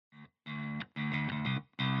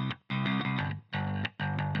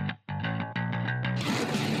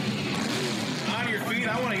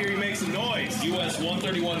I want to hear you make some noise. US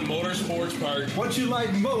 131 Motorsports Park. What you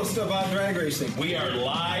like most about drag racing? We are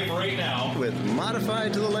live right now with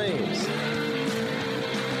Modified to the Lanes.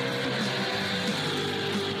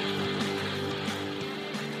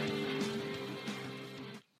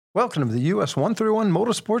 Welcome to the US 131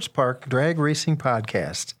 Motorsports Park Drag Racing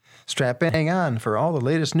Podcast. Strap in, hang on for all the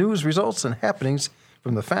latest news, results, and happenings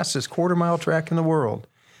from the fastest quarter-mile track in the world.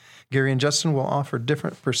 Gary and Justin will offer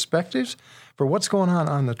different perspectives for what's going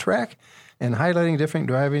on the track and highlighting different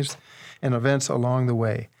drivers and events along the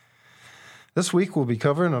way. This week we'll be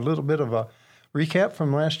covering a little bit of a recap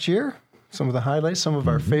from last year, some of the highlights, some of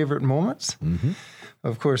our favorite moments. Mm-hmm.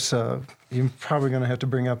 Of course, you're probably going to have to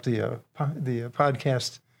bring up the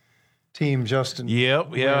podcast team, Justin.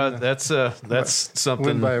 Yep, yeah, that's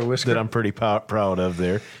something that I'm pretty proud of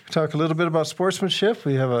there. Talk a little bit about sportsmanship.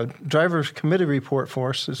 We have a driver's committee report for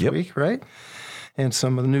us this week, right? And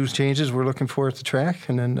some of the news changes we're looking for at the track,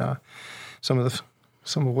 and then some of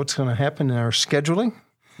what's going to happen in our scheduling.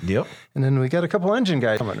 Yep. And then we got a couple engine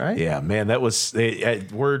guys coming, right? Yeah, man, that was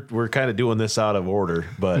we're kind of doing this out of order,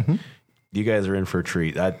 but you guys are in for a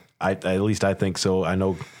treat. At least I think so. I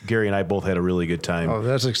know Gary and I both had a really good time. Oh,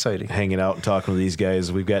 that's exciting. Hanging out and talking to these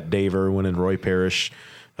guys. We've got Dave Erwin and Roy Parrish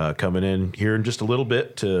coming in here in just a little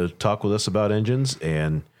bit to talk with us about engines.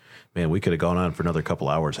 And, man, we could have gone on for another couple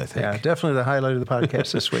hours, I think. Yeah, definitely the highlight of the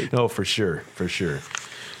podcast this week. Oh, for sure. For sure.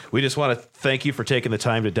 We just want to thank you for taking the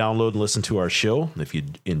time to download and listen to our show. If you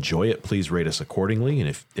enjoy it, please rate us accordingly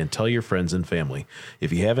and tell your friends and family.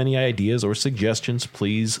 If you have any ideas or suggestions,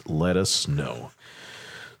 please let us know.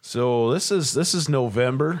 So this is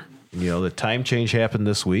November. You know, the time change happened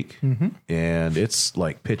this week, and it's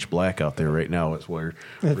like pitch black out there right now. It's where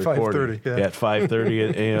at 5:30, at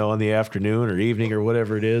 5:30, in the afternoon or evening or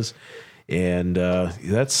whatever it is, and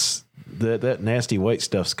that's. That nasty white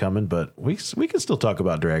stuff's coming, but we can still talk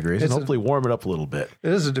about drag racing and hopefully warm it up a little bit.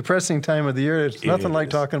 It is a depressing time of the year. It's nothing like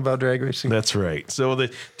talking about drag racing. That's right. So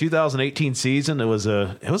the 2018 season, it was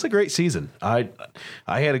a great season. I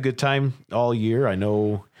had a good time all year. I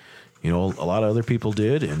know, a lot of other people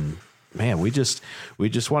did, and man, we just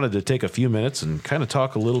wanted to take a few minutes and kind of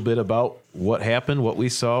talk a little bit about what happened, what we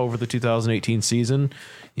saw over the 2018 season.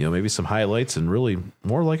 Maybe some highlights and really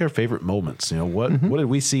more like our favorite moments. What did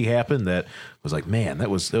we see happen that was like, man, that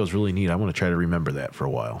was really neat. I want to try to remember that for a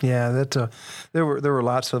while. Yeah, there were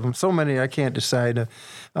lots of them. So many I can't decide.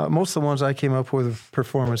 Most of the ones I came up with are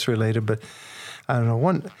performance related, but I don't know,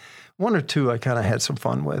 one or two I kind of had some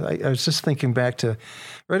fun with. I was just thinking back to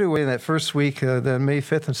right away in that first week, the May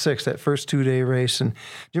 5th and 6th, that first 2-day race. And do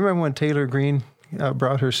you remember when Taylor Green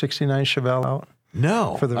brought her 69 Chevelle out?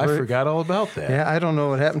 No, I forgot all about that. Yeah, I don't know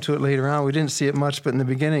what happened to it later on. We didn't see it much, but in the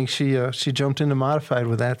beginning, she jumped into modified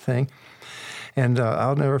with that thing. And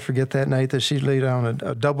I'll never forget that night that she laid down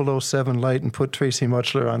a 007 light and put Tracy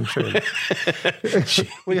Mutchler on the trailer.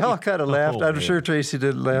 We all kind of laughed. I'm sure Tracy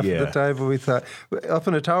didn't laugh at the time, but we thought, up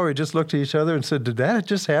in the tower, we just looked at each other and said, did that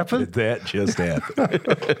just happen? Did that just happen?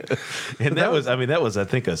 And that was, I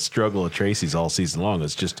think, a struggle of Tracy's all season long.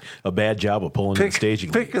 It's just a bad job of pulling in the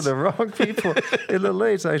staging. Picking the wrong people in the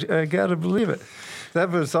lanes. I got to believe it. That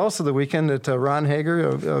was also the weekend that Ron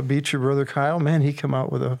Hager beat your brother Kyle. Man, he come out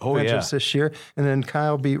with a vengeance this year. And then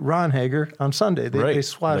Kyle beat Ron Hager on Sunday. They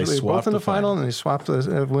swapped. They were both in the final, and they swapped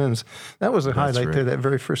the wins. That was a highlight there, that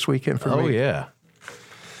very first weekend for me. Oh, yeah.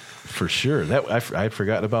 For sure. I'd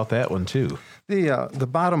forgotten about that one, too. The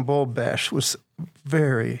bottom bulb bash was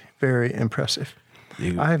very, very impressive.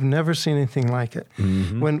 I've never seen anything like it.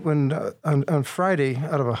 Mm-hmm. When on Friday,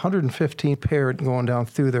 out of 115 pair going down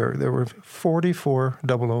through there were 44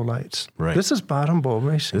 00 lights. Right. This is bottom bulb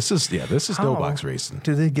racing. This is no box racing.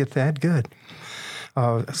 Do they get that good?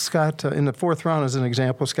 Scott, in the fourth round, as an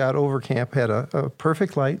example, Scott Overcamp had a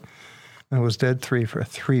perfect light and was dead 3 for a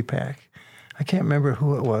 3-pack. I can't remember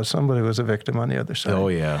who it was. Somebody was a victim on the other side. Oh,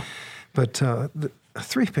 yeah. But a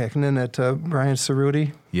 3-pack, and then that Brian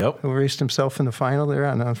Cerruti, who raced himself in the final there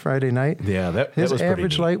on Friday night. Yeah, his was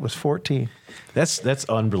average light was 14. That's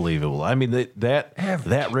unbelievable. I mean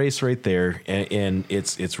that race right there, and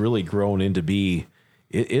it's really grown into be.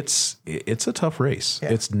 It's a tough race.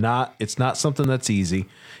 Yeah. It's not something that's easy,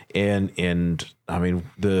 and I mean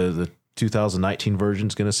the 2019 version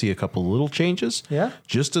is going to see a couple little changes. Yeah,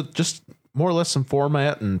 just more or less some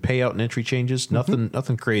format and payout and entry changes.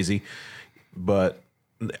 Nothing crazy. But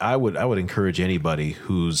I would encourage anybody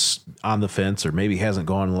who's on the fence or maybe hasn't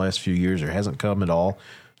gone in the last few years or hasn't come at all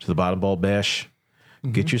to the bottom bulb bash.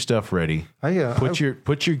 Get your stuff ready. Put your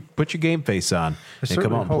game face on and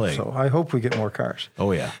come out and play. So. I hope we get more cars.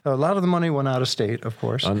 Oh yeah. A lot of the money went out of state, of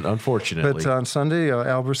course. Unfortunately. But on Sunday,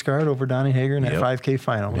 Albersgard over Donnie Hager in that 5K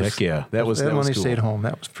final. Heck yeah. That money was cool. Stayed home.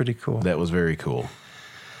 That was pretty cool. That was very cool.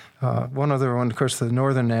 One other one, of course, the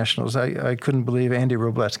Northern Nationals. I couldn't believe Andy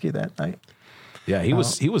Wroblewski that night. Yeah, he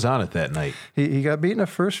was on it that night. He got beat in the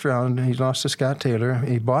first round. He lost to Scott Taylor.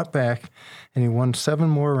 He bought back, and he won 7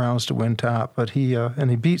 more rounds to win top. But he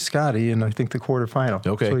beat Scotty in, I think, the quarterfinal.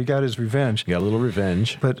 Okay. So he got his revenge. He got a little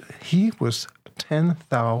revenge. But he was 10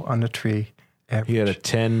 thou on the tree average. He had a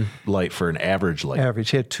 10 light for an average light.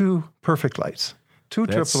 He had 2 perfect lights. 2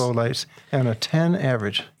 triple O lights and a 10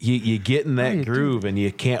 average. You get in that groove and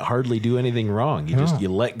you can't hardly do anything wrong. You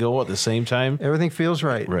let go at the same time. Everything feels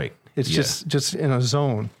right. Right. It's just in a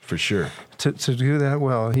zone. For sure. To do that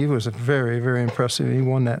well, he was very, very impressive. He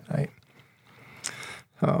won that night.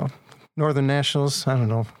 Northern Nationals, I don't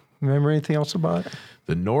know. Remember anything else about it?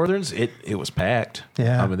 The Northerns, it was packed.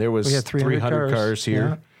 Yeah. I mean, there was we had 300 cars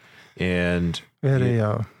here. Yeah. And we had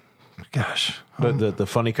the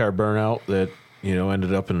funny car burnout that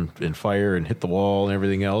ended up in fire and hit the wall and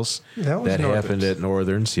everything else. That happened at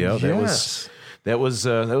Northerns. Yeah, yes. That was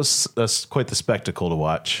quite the spectacle to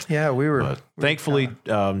watch. Yeah, we were. Thankfully,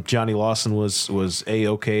 Johnny Lawson was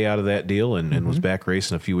A-OK out of that deal and was back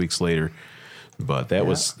racing a few weeks later. But that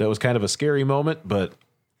was kind of a scary moment. But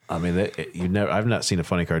I mean, I've not seen a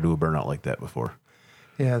funny car do a burnout like that before.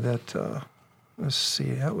 Yeah, let's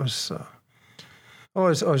see, that was. I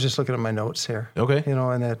was just looking at my notes here. Okay.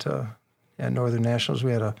 And that at Northern Nationals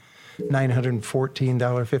we had a $914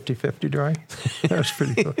 50-50 drawing. That was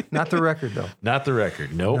pretty cool. Not the record, though. Not the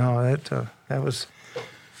record, nope. No, that was,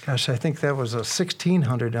 gosh, I think that was a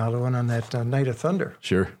 $1,600 one on that Night of Thunder.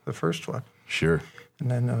 Sure. The first one. Sure. And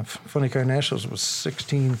then Funny Car Nationals was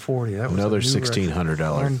 $1,640. That was another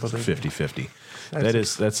 $1,600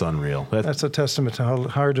 50-50. That's unreal. That's a testament to how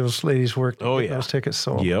hard those ladies worked to get those tickets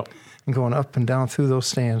sold. Yep. And going up and down through those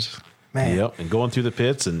stands. Man. Yep. And going through the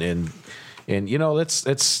pits and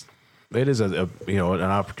it is an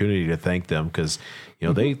opportunity to thank them because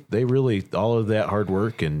they really, all of that hard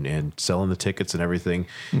work and selling the tickets and everything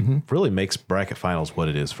really makes bracket finals what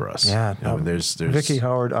it is for us. Yeah, I mean, there's Vicky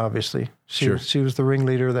Howard, obviously. She was the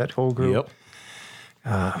ringleader of that whole group. Yep.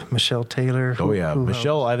 Michelle Taylor.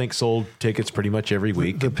 Michelle, I think, sold tickets pretty much every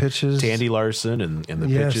week. The pitches. Tandy Larson and the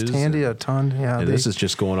pitches. Yes, Tandy, a ton. Yeah. And this is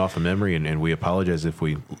just going off of memory, and we apologize if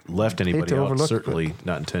we left anybody out. Certainly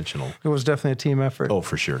not intentional. It was definitely a team effort. Oh,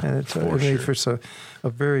 for sure. And it made for a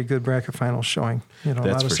very good bracket final showing. That's a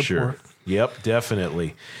lot of for support. sure. Yep,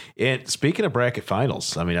 definitely. And speaking of bracket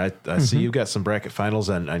finals, I mean, I see you've got some bracket finals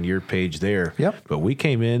on your page there. Yep. But we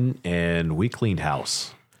came in and we cleaned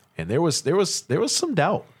house. And there was some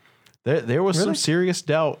doubt. There was some serious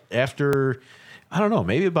doubt after, I don't know,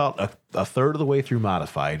 maybe about a third of the way through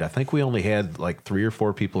modified. I think we only had like 3 or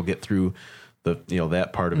 4 people get through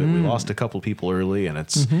that part of it. We lost a couple people early, and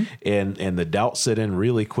it's and the doubt set in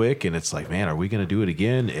really quick. And it's like, man, are we going to do it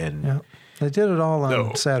again? And they did it all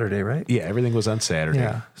on Saturday, right? Yeah, everything was on Saturday.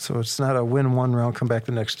 Yeah, so it's not a win one round, come back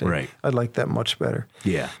the next day. Right. I'd like that much better.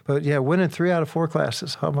 Yeah. But yeah, winning 3 out of 4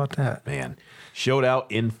 classes. How about that? Man, showed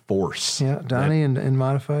out in force. Yeah, Donnie in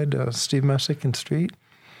modified, Steve Messick in street,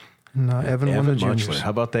 and Evan won the juniors. Muchler. How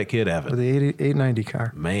about that kid, Evan? With the 890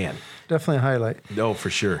 car. Man. Definitely a highlight. No, for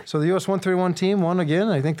sure. So the U.S. 131 team won again.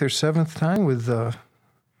 I think their 7th time with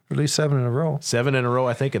at least 7 in a row. 7 in a row,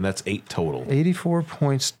 I think, and that's 8 total. 84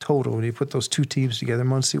 points total when you put those 2 teams together.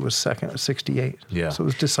 Muncie was second at 68. Yeah. So it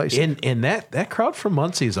was decisive. And that crowd from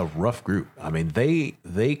Muncie is a rough group. I mean,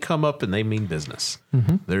 they come up and they mean business.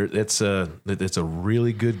 It's a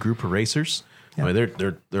really good group of racers. Yeah. I mean,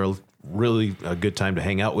 they're really a good time to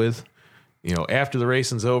hang out with, after the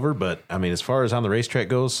racing's over. But I mean, as far as on the racetrack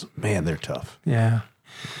goes, man, they're tough. Yeah.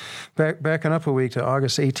 Backing up a week to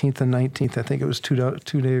August 18th and 19th, I think it was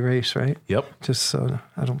 2-day race, right? Yep. Just, I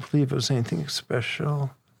don't believe it was anything special.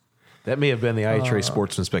 That may have been the iTrace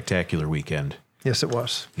Sportsman Spectacular weekend. Yes, it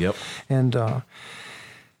was. Yep. And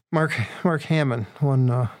Mark Hammond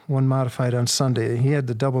won modified on Sunday. He had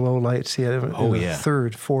the 00 lights. He had it in the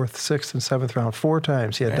 3rd, 4th, 6th, and 7th round. 4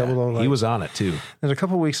 times he had 00 lights. He was on it, too. And a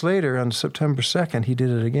couple of weeks later, on September 2nd, he did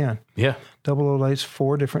it again. Yeah. 00 lights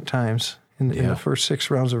 4 different times. In the first 6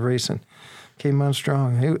 rounds of racing, came on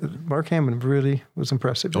strong. Mark Hammond really was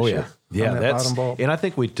impressive this year. Yeah, and I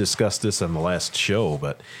think we discussed this on the last show,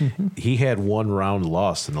 but he had 1 round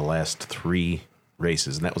lost in the last 3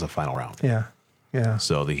 races, and that was a final round. Yeah.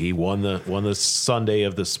 So he won the Sunday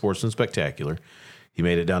of the Sportsman Spectacular. He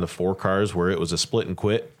made it down to 4 cars where it was a split and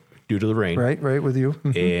quit. due to the rain. Right with you.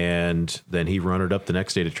 Mhm. And then he runnered up the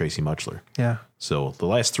next day to Tracy Muchler. Yeah. So the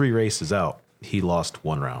last 3 races out, he lost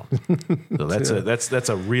 1 round. So that's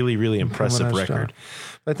a really, really impressive record.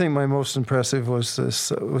 I think my most impressive was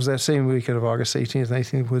that same weekend of August 18th,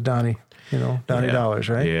 19th with Donnie. Donnie Dollars,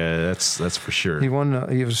 right? Yeah, that's for sure. He won.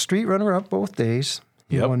 He was a street runner-up both days.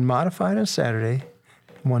 He won modified on Saturday,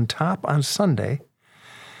 won top on Sunday.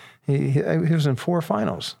 He was in 4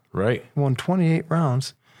 finals. Right. Won 28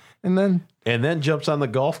 rounds, and then jumps on the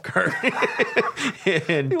golf cart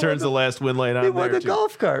and turns the last win light on. He won the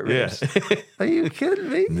golf cart race. Yeah. Are you kidding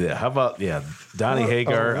me? Yeah. How about Donnie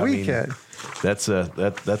Hagar? Weekend. That's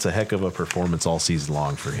a heck of a performance all season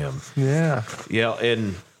long for him. Yeah. Yeah,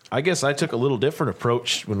 and I guess I took a little different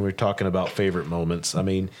approach when we were talking about favorite moments. I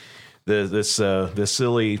mean, this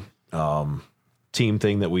silly team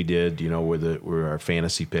thing that we did, were our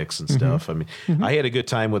fantasy picks and stuff. I mean, I had a good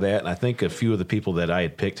time with that, and I think a few of the people that I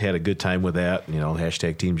had picked had a good time with that.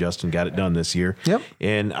 Hashtag Team Justin got it done this year. Yep.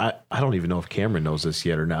 And I don't even know if Cameron knows this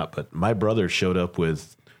yet or not, but my brother showed up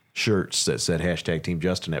with shirts that said hashtag Team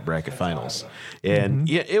Justin at bracket finals. And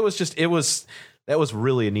that was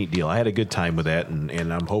really a neat deal. I had a good time with that,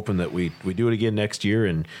 and I'm hoping that we do it again next year,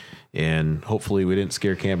 and hopefully we didn't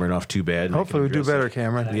scare Cameron off too bad. Hopefully we do better,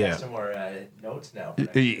 Cameron. I got some more notes now.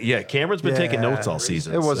 Yeah, Cameron's been taking notes all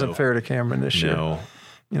season. It wasn't fair to Cameron this year.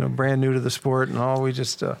 No. Brand new to the sport and all. We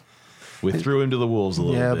just we threw him to the wolves a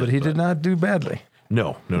little bit. Yeah, but he did not do badly.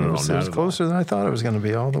 No. It was closer than I thought it was going to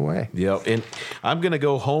be all the way. Yeah, and I'm going to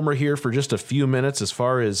go homer here for just a few minutes as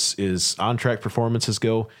far as on-track performances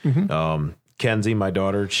go. Kenzie, my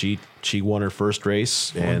daughter, she won her first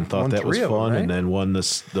race and thought that was fun, right? And then won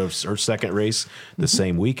her second race the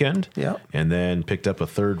same weekend. Yeah, and then picked up a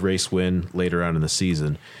third race win later on in the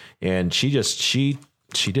season. And she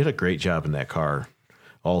did a great job in that car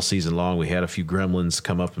all season long. We had a few gremlins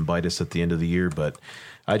come up and bite us at the end of the year, but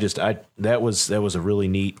that was a really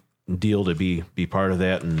neat deal to be part of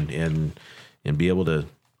that and be able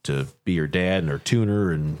to be her dad and her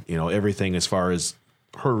tuner and everything as far as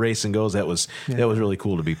her racing goes. That was really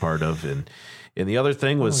cool to be part of. And the other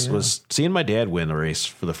thing was seeing my dad win a race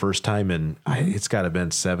for the first time in it's got to have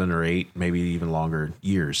been 7 or 8, maybe even longer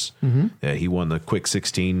years. He won the Quick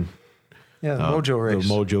 16. Yeah, the Mojo race.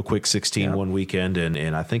 The Mojo Quick 16 one weekend,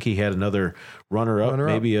 and I think he had another runner-up,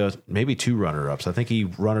 maybe 2 runner-ups. I think he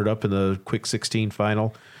runnered up in the Quick 16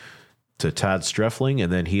 final to Todd Streffling,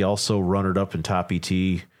 and then he also runnered up in Top ET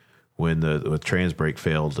when the trans brake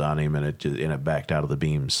failed on him and it backed out of the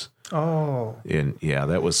beams. Oh, and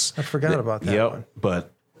that was I forgot about that. Yep, one.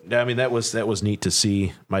 But I mean that was neat to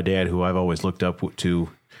see my dad, who I've always looked up to,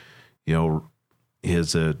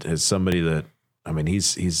 as somebody that. I mean,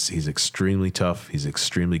 he's extremely tough. He's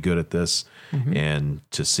extremely good at this, and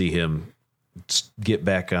to see him get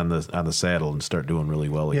back on the saddle and start doing really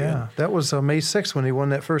well again. Yeah, that was May 6th when he won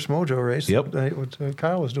that first Mojo race. Yep,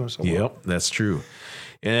 Kyle was doing so well. Yep, that's true.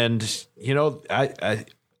 And I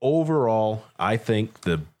overall, I think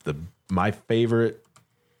my favorite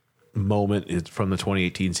moment from the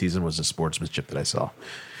 2018 season was the sportsmanship that I saw.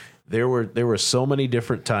 There were so many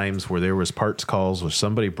different times where there was parts calls where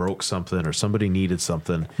somebody broke something or somebody needed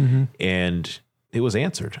something, and it was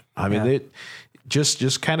answered. I mean, it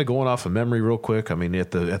just kind of going off of memory real quick. I mean,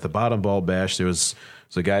 at the bottom ball bash, there was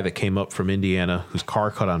a guy that came up from Indiana whose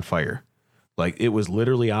car caught on fire. Like, it was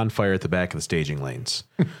literally on fire at the back of the staging lanes.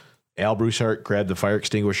 Al Bruchart grabbed the fire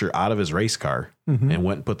extinguisher out of his race car and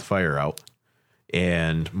went and put the fire out.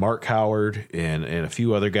 And Mark Howard and a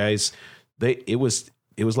few other guys, it was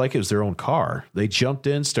like it was their own car. They jumped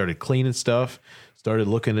in, started cleaning stuff, started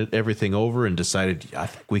looking at everything over, and decided, I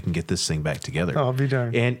think we can get this thing back together. Oh, I'll be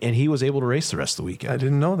darned. And he was able to race the rest of the weekend. I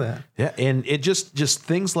didn't know that. Yeah, and it just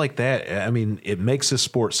things like that. I mean, it makes this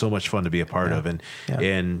sport so much fun to be a part of.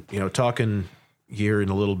 And talking here in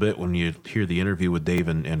a little bit when you hear the interview with Dave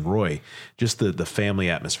and Roy, just the family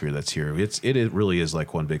atmosphere that's here. It really is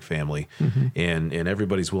like one big family, and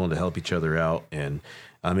everybody's willing to help each other out. And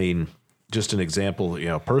I mean, just an example,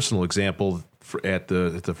 personal example at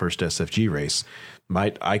the first SFG race.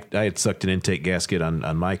 I had sucked an intake gasket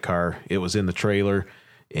on my car. It was in the trailer,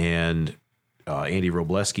 and Andy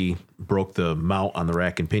Robleski broke the mount on the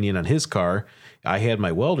rack and pinion on his car. I had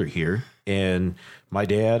my welder here, and my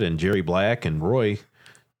dad and Jerry Black and Roy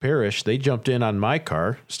Parrish, they jumped in on my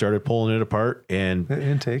car, started pulling it apart, and the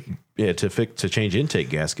intake. Yeah, to change intake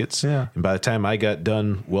gaskets. Yeah. And by the time I got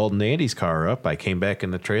done welding Andy's car up, I came back in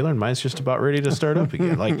the trailer, and mine's just about ready to start up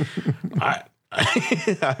again. Like,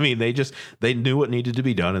 I mean, they knew what needed to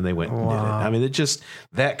be done, and they went and did it. I mean,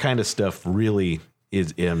 that kind of stuff really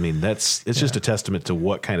it's just a testament to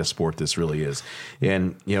what kind of sport this really is.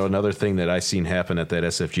 And, another thing that I seen happen at that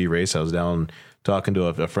SFG race, I was down talking to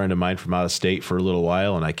a friend of mine from out of state for a little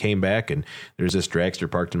while, and I came back and there's this dragster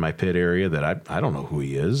parked in my pit area that I don't know who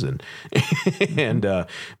he is. And, and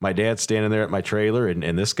my dad's standing there at my trailer,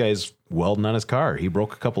 and this guy's welding on his car. He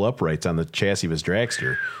broke a couple uprights on the chassis of his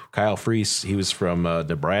dragster. Kyle Freese, he was from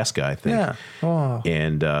Nebraska, I think. Yeah. Oh.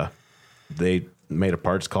 And they made a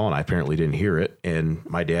parts call, and I apparently didn't hear it. And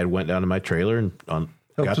my dad went down to my trailer and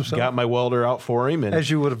got my welder out for him. And, as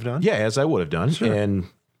you would have done. Yeah, as I would have done. Sure. And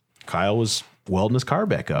Kyle was welding his car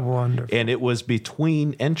back up. Wonderful. And it was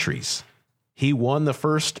between entries. He won the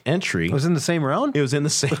first entry. It was in the same round? It was in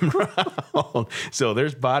the same round. So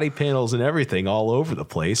there's body panels and everything all over the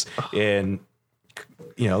place. And,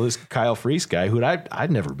 this Kyle Freese guy, who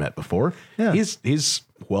I'd never met before, he's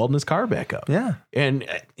welding his car back up. Yeah. And,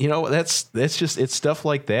 that's just, it's stuff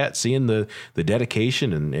like that, seeing the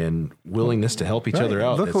dedication and willingness to help each other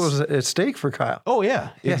out. Look what was at stake for Kyle. Oh, yeah,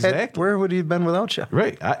 exactly. Where would he have been without you?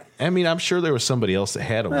 Right. I'm sure there was somebody else that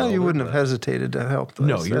had a welder. Well, you wouldn't have hesitated to help.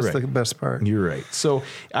 No, you're right. That's the best part. You're right. So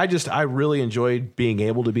I really enjoyed being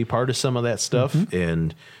able to be part of some of that stuff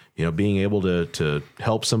and, being able to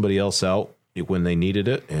help somebody else out when they needed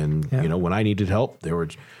it. And, when I needed help, there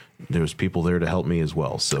was people there to help me as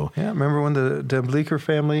well. So remember when the Bleeker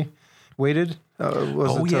family waited?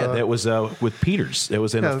 That was with Peters. It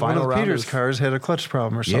was in the final round. One of Peters' cars had a clutch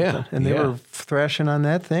problem or something, and they were thrashing on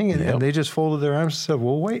that thing, and they just folded their arms and said,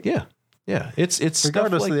 "We'll wait." Yeah. It's regardless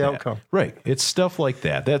stuff like of the that. outcome, right? It's stuff like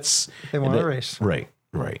that. They want a race, right?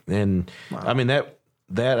 And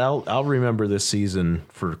that I'll remember this season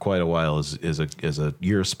for quite a while as a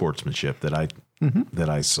year of sportsmanship that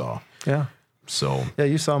I saw. Yeah. So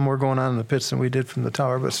you saw more going on in the pits than we did from the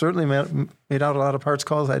tower, but certainly made out a lot of parts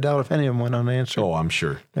calls. I doubt if any of them went unanswered. Oh, I'm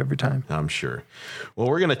sure. Every time. I'm sure. Well,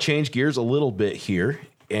 we're going to change gears a little bit here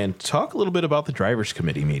and talk a little bit about the drivers'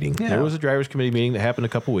 committee meeting. Yeah. There was a drivers' committee meeting that happened a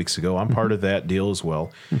couple weeks ago. I'm part of that deal as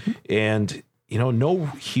well. And, no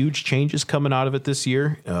huge changes coming out of it this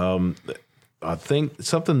year. I think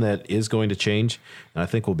something that is going to change, and I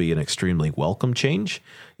think will be an extremely welcome change,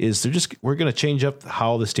 is we're going to change up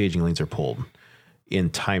how the staging lanes are pulled in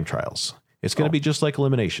time trials. It's going to be just like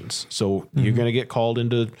eliminations. So you're going to get called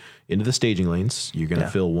into the staging lanes. You're going to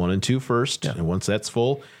fill 1 and 2 first, and once that's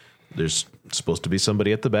full, there's supposed to be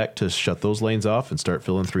somebody at the back to shut those lanes off and start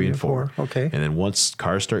filling 3 and 4. Okay. And then once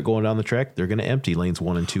cars start going down the track, they're going to empty lanes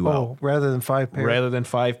 1 and 2 out. Rather than 5 pair. Rather than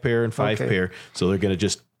 5 pair and 5 pair. So they're going to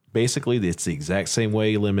just basically, it's the exact same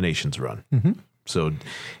way eliminations run. So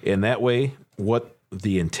in that way, what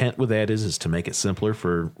the intent with that is to make it simpler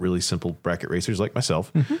for really simple bracket racers like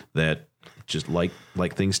myself that just like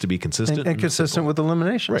things to be consistent. And consistent simple. With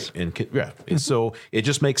eliminations. Right. And so it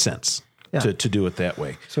just makes sense to do it that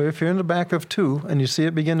way. So if you're in the back of 2 and you see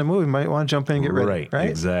it begin to move, you might want to jump in and get ready. Right?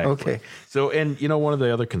 Exactly. Okay. So, and one of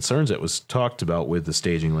the other concerns that was talked about with the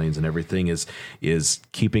staging lanes and everything is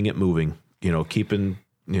keeping it moving, keeping,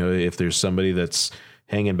 if there's somebody that's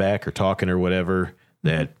hanging back or talking or whatever,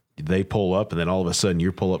 that they pull up and then all of a sudden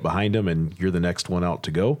you pull up behind them and you're the next one out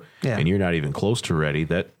to go and you're not even close to ready.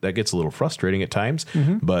 That gets a little frustrating at times,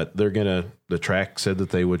 but the track said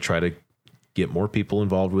that they would try to get more people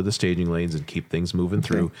involved with the staging lanes and keep things moving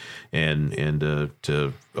through and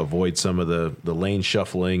to avoid some of the lane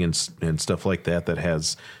shuffling and stuff like that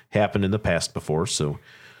has happened in the past before. So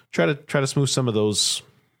try to smooth some of those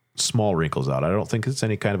small wrinkles out. I don't think it's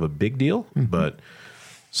any kind of a big deal, but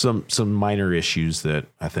some minor issues that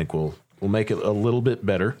I think will make it a little bit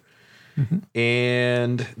better.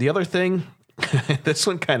 And the other thing, this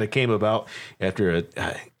one kind of came about after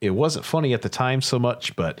it wasn't funny at the time so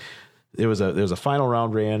much, but there was a final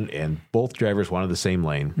round ran and both drivers wanted the same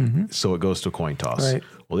lane. So it goes to a coin toss. Right.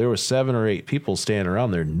 Well, there were 7 or 8 people standing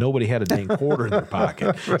around there. Nobody had a dang quarter in their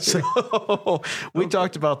pocket. So we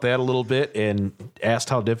talked about that a little bit and asked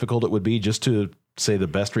how difficult it would be just to say the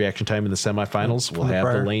best reaction time in the semifinals will have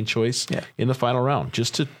the lane choice in the final round,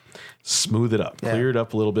 just to smooth it up, clear it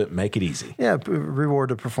up a little bit, make it easy. Yeah, reward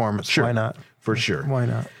the performance. Sure. Why not? For sure. Why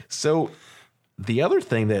not? So the other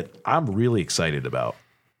thing that I'm really excited about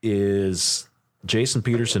is Jason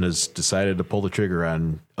Peterson has decided to pull the trigger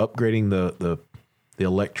on upgrading the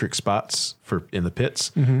electric spots in the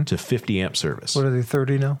pits to 50 amp service. What are they,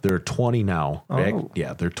 30 now? They're 20 now. Oh.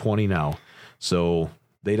 Yeah, they're 20 now. So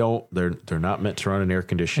they're not meant to run an air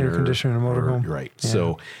conditioner. Air conditioner in a motorhome. Right. Yeah.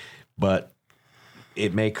 So, but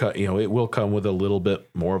it may it will come with a little bit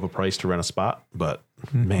more of a price to rent a spot. But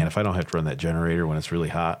man, if I don't have to run that generator when it's really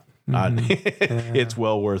hot, it's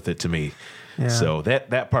well worth it to me. Yeah. So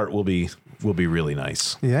that part will be really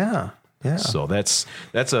nice. Yeah. Yeah. So that's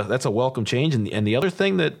a welcome change. And the other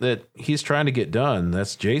thing that he's trying to get done,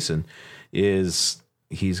 that's Jason, is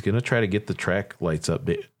he's going to try to get the track lights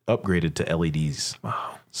upgraded to LEDs.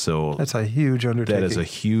 Wow. So that's a huge undertaking. That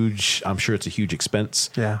is I'm sure it's a huge expense.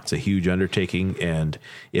 Yeah. It's a huge undertaking. And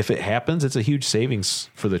if it happens, it's a huge savings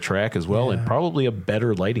for the track as well, and probably a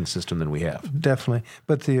better lighting system than we have. Definitely.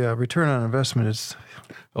 But the return on investment is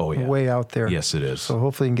way out there. Yes, it is. So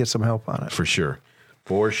hopefully you can get some help on it. For sure.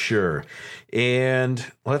 For sure. And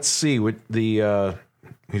let's see, with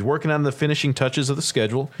he's working on the finishing touches of the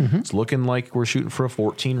schedule. It's looking like we're shooting for a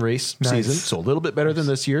 14 race season, so a little bit better than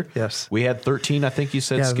this year. Yes. We had 13, I think you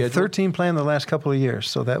said, scheduled. 13 planned the last couple of years,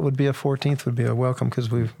 so that would be a 14th would be a welcome because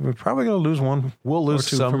we're probably going to lose one. We'll lose or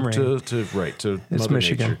two some from rain. to It's Mother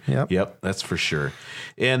Michigan. Nature. Yep. Yep, that's for sure.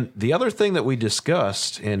 And the other thing that we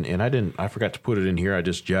discussed, and I forgot to put it in here, I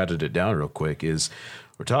just jotted it down real quick, is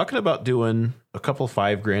we're talking about doing a couple of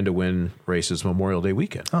 $5,000 to win races Memorial Day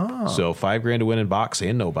weekend. Oh. So $5,000 to win in box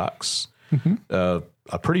and no box. A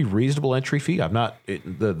pretty reasonable entry fee. I'm not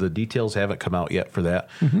the details haven't come out yet for that,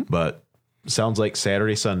 but sounds like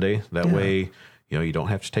Saturday, Sunday. That way, you don't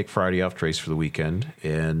have to take Friday off to race for the weekend,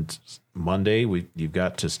 and Monday you've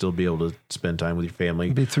got to still be able to spend time with your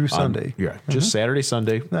family. Be through Sunday. Just Saturday,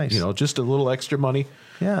 Sunday. Nice. Just a little extra money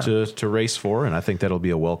to race for, and I think that'll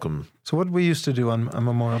be a welcome. So what did we used to do on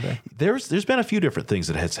Memorial Day? There's been a few different things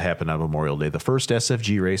that has happened on Memorial Day. The first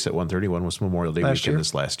SFG race at 131 was Memorial Day weekend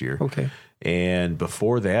this last year. Okay. And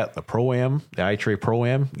before that, the Pro-Am, the iTray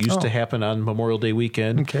Pro-Am used to happen on Memorial Day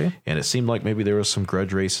weekend. Okay. And it seemed like maybe there was some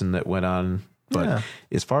grudge racing that went on. But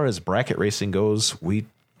as far as bracket racing goes,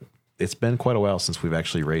 it's been quite a while since we've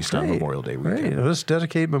actually raced on Memorial Day weekend. Right. Let's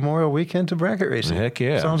dedicate Memorial weekend to bracket racing. Heck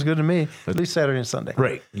yeah. Sounds good to me. At least Saturday and Sunday.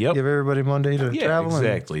 Right. Yep. Give everybody Monday to travel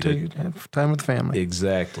and to have time with the family.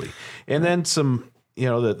 Exactly. And then some,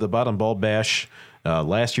 the bottom ball bash.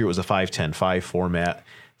 Last year it was a 5-10-5 format.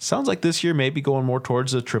 Sounds like this year maybe going more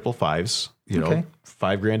towards the triple fives.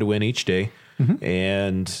 $5,000 to win each day,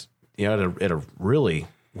 and at a really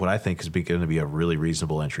what I think is going to be a really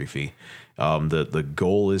reasonable entry fee. The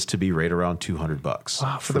goal is to be right around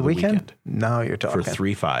 $200 for the weekend. Now you're talking for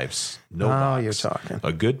 3 5s. You're talking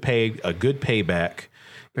a good payback.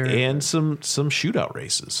 And some shootout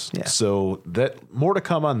races. Yeah. So that more to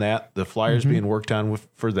come on that. The flyers being worked on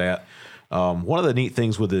for that. One of the neat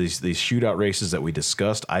things with these shootout races that we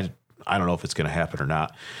discussed, I don't know if it's going to happen or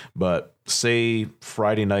not, but say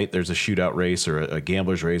Friday night there's a shootout race or a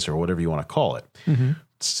gambler's race or whatever you want to call it.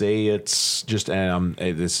 Say it's just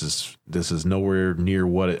this is nowhere near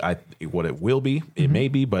what it will be. It may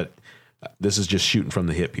be, but this is just shooting from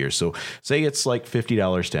the hip here. So say it's like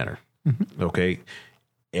 $50 to enter. Okay.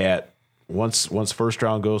 At once first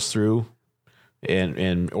round goes through,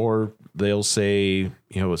 or they'll say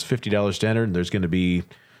it's $50 to enter, and there's going to be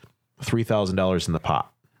 $3,000 in the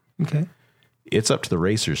pot. Okay, it's up to the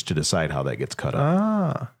racers to decide how that gets cut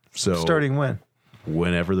up. So starting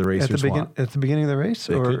whenever the racers want. At the beginning of the race,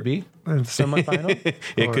 it could be the semifinal.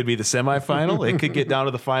 It could be the semifinal. It could get down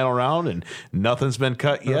to the final round and nothing's been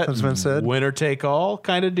cut yet. Nothing's been said. Winner take all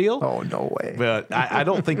kind of deal. Oh, no way. But I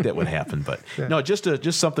don't think that would happen. But no, just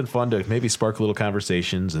something fun to maybe spark little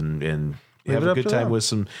conversations and have a good time with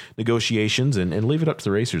some negotiations and leave it up to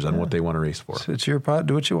the racers on what they want to race for. So it's your pot.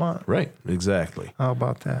 Do what you want. Right. Exactly. How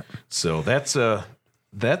about that? So that's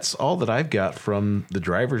all that I've got from the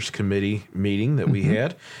drivers committee meeting that we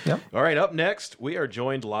had. Yep. All right, up next, we are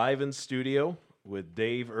joined live in studio with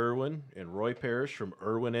Dave Erwin and Roy Parrish from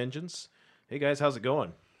Erwin Engines. Hey guys, how's it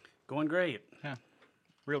going? Going great. Yeah.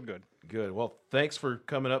 Real good. Good. Well, thanks for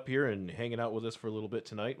coming up here and hanging out with us for a little bit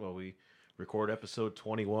tonight while we record episode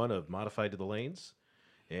 21 of Modified to the Lanes.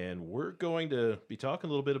 And we're going to be talking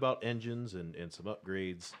a little bit about engines and some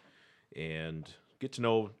upgrades and get to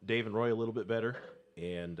know Dave and Roy a little bit better.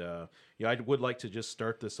 And I would like to just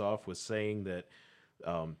start this off with saying that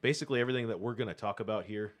basically everything that we're going to talk about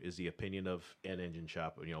here is the opinion of an engine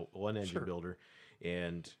shop, one engine builder.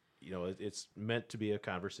 And, it's meant to be a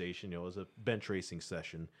conversation, as a bench racing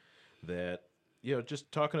session that,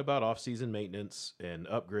 just talking about off-season maintenance and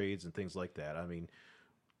upgrades and things like that. I mean,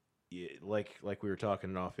 like we were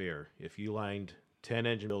talking off air, if you lined 10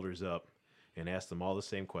 engine builders up and asked them all the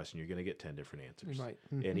same question, you're going to get 10 different answers. Right.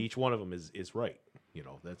 And each one of them is right.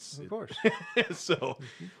 That's of course. So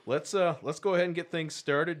let's go ahead and get things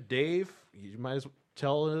started. Dave, you might as well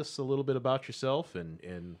tell us a little bit about yourself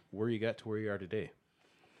and where you got to where you are today.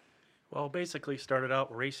 Well, basically started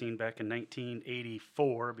out racing back in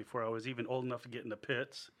 1984 before I was even old enough to get in the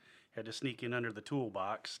pits. Had to sneak in under the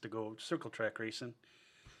toolbox to go circle track racing.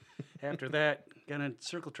 After that, got in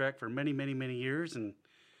circle track for many, many, many years and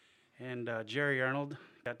And Jerry Arnold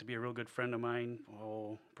got to be a real good friend of mine,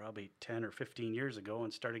 probably 10 or 15 years ago,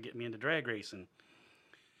 and started getting me into drag racing.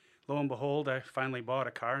 Lo and behold, I finally bought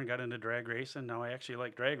a car and got into drag racing. Now I actually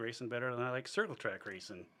like drag racing better than I like circle track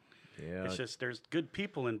racing. Yeah, It's just there's good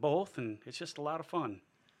people in both, and it's just a lot of fun.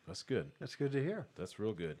 that's good. That's good to hear. That's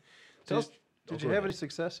real good. Did you have any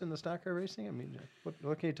success in the stock car racing? I mean,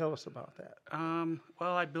 what can you tell us about that?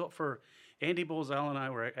 Well, I built for Andy Bozell, and I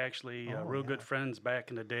were actually real good friends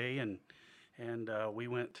back in the day, and we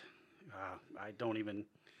went.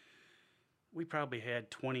 We probably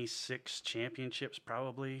had 26 championships,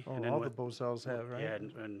 probably. Oh, and then all the Bozells have, right? Yeah,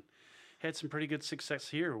 and had some pretty good success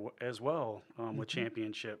here as well with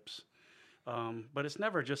championships. But it's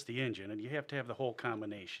never just the engine, and you have to have the whole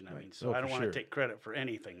combination. I mean, so I don't want to take credit for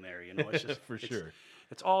anything there. You know, it's just sure.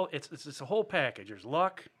 It's a whole package. There's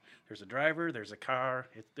luck, there's a driver, there's a car.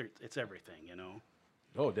 It's everything. You know.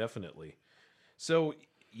 Oh, definitely. So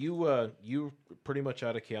you pretty much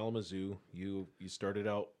out of Kalamazoo. You started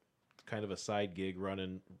out kind of a side gig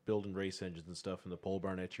building race engines and stuff in the pole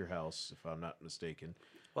barn at your house, if I'm not mistaken.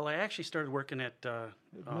 Well, I actually started working at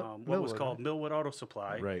what Millwood, was called Millwood Auto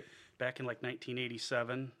Supply, Right. back in like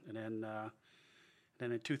 1987, and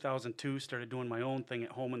then in 2002 started doing my own thing at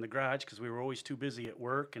home in the garage because we were always too busy at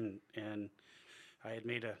work, and I had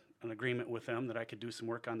made an agreement with them that I could do some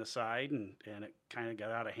work on the side, and it kind of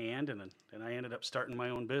got out of hand, and I ended up starting my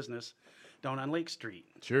own business down on Lake Street,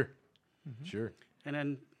 Sure. Sure. and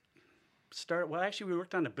then we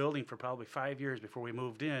worked on the building for probably 5 years before we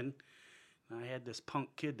moved in. I had this punk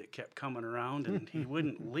kid that kept coming around, and he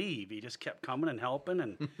wouldn't leave. He just kept coming and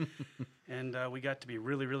helping, and we got to be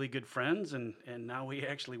really, really good friends. And now he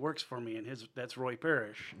actually works for me, and that's Roy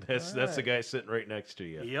Parrish. That's the guy sitting right next to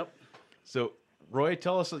you. Yep. So, Roy,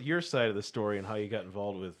 tell us your side of the story and how you got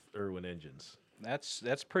involved with Erwin Engines.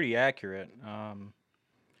 That's pretty accurate.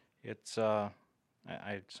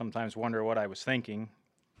 I sometimes wonder what I was thinking,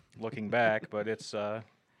 looking back, but it's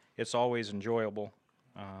always enjoyable.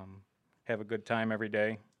 Have a good time every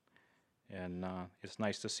day, and it's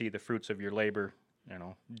nice to see the fruits of your labor,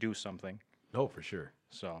 do something. Oh, for sure.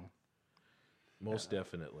 So, Most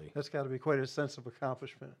definitely. That's got to be quite a sense of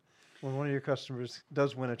accomplishment when one of your customers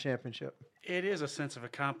does win a championship. It is a sense of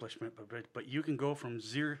accomplishment, but you can go from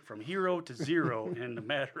hero to zero in a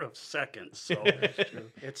matter of seconds. So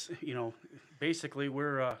it's basically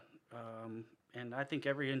we're and I think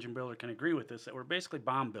every engine builder can agree with this, that we're basically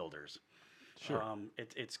bomb builders. Sure.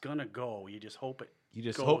 It's gonna go. You just hope it. You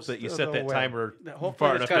just goes hope that you set that way. timer Hopefully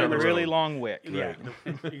far it's enough got down a the really road. long wick. Yeah,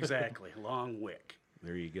 exactly. Long wick.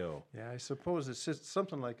 There you go. Yeah, I suppose it's just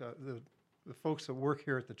something like the folks that work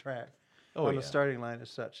here at the track Oh, on yeah. the starting line as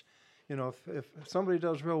such. If somebody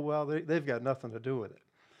does real well, they've got nothing to do with it.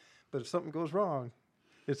 But if something goes wrong,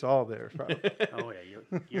 it's all theirs, probably, Oh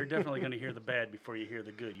yeah, you're definitely gonna hear the bad before you hear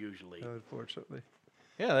the good usually. unfortunately.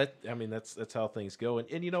 Yeah, that's how things go.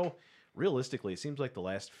 And realistically, it seems like the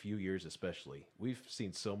last few years especially, we've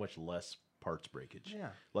seen so much less parts breakage. Yeah.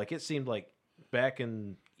 Like it seemed like back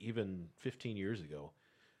in even 15 years ago,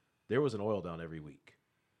 there was an oil down every week.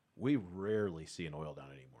 We rarely see an oil down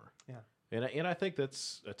anymore. Yeah. And I think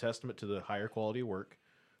that's a testament to the higher quality of work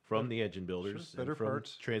from the engine builders, Sure, better and from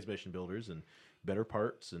parts. transmission builders, and better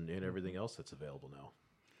parts and everything else that's available now.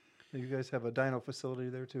 You guys have a dyno facility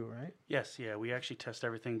there too, right? Yes, yeah, we actually test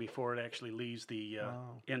everything before it actually leaves the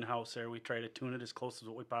Wow. in-house there. We try to tune it as close as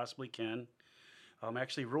what we possibly can.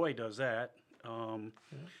 Actually, Roy does that.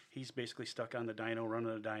 He's basically stuck on the dyno,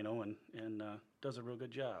 running the dyno, and does a real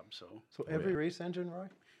good job. So So every race engine, Roy,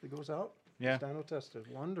 that goes out, Yeah. is dyno tested.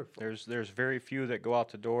 Wonderful. There's very few that go out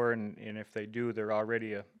the door, and if they do, they're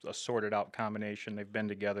already a sorted out combination. They've been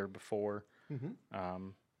together before.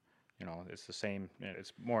 It's the same.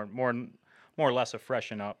 It's more or less a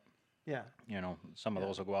freshen up. Yeah, Some of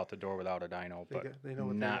those will go out the door without a dyno, They but got- they know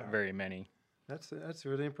what they not are. very many. that's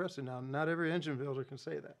really impressive. Now, not every engine builder can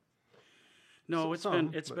say that. no,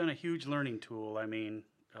 Some, it's but- been a huge learning tool. I mean,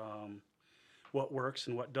 what works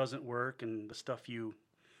and what doesn't work, and the stuff you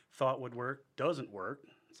thought would work doesn't work.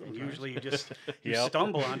 And usually you just you Yep.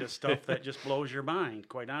 stumble onto stuff that just blows your mind,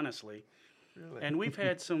 quite honestly. Really. And we've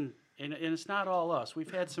had some, and it's not all us.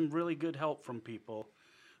 We've had some really good help from people.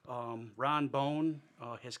 Ron Bone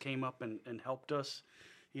has came up and helped us,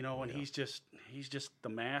 and he's just the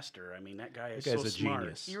master. I mean, that guy is That guy's so a smart.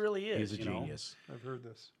 genius. He really is. He's a genius. I've heard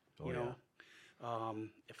this. Oh, You yeah. know,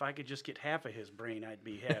 if I could just get half of his brain, I'd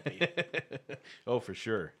be happy. Oh, for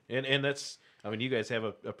sure. And that's, you guys have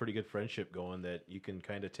a pretty good friendship going that you can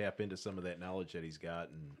kind of tap into some of that knowledge that he's got.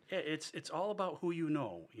 And It's all about who you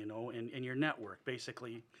know, and your network,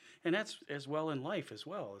 basically. And that's as well in life as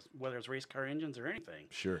well, whether it's race car engines or anything.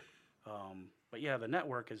 sure. But yeah, the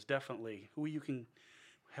network is definitely who you can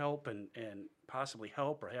help and possibly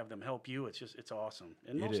help or have them help you. It's awesome.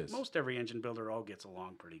 And It is. most every engine builder all gets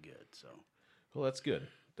along pretty good. So Well, that's good.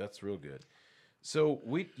 That's real good. So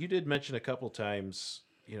you did mention a couple times,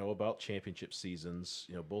 about championship seasons,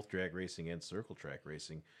 both drag racing and circle track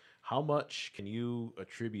racing. How much can you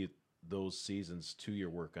attribute those seasons to your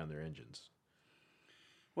work on their engines?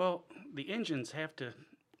 well, the engines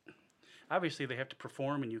obviously they have to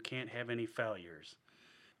perform and you can't have any failures.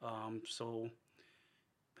 So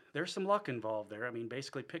there's some luck involved there. I mean,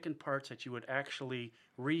 basically picking parts that you would actually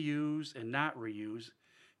reuse and not reuse.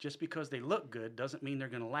 Just because they look good doesn't mean they're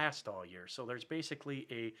going to last all year. So there's basically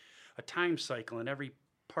a time cycle in every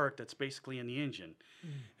part that's basically in the engine.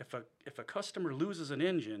 If a customer loses an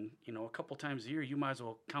engine, a couple times a year, you might as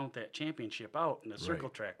well count that championship out in the circle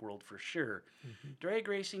track world for sure. Drag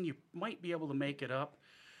racing, you might be able to make it up,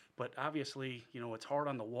 but obviously, it's hard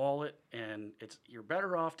on the wallet, and you're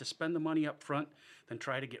better off to spend the money up front than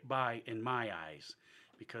try to get by, in my eyes,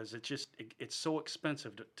 because it's so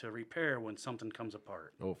expensive to repair when something comes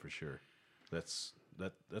apart. Oh, for sure. That's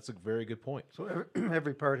a very good point. So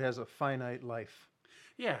every part has a finite life.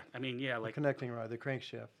 Yeah, I mean, yeah, The like connecting rod, the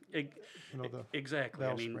crankshaft, the exactly.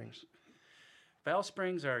 valve I mean, springs.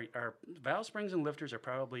 valve springs and lifters are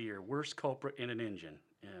probably your worst culprit in an engine.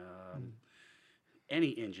 Any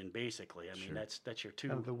engine, basically. I mean, that's your two.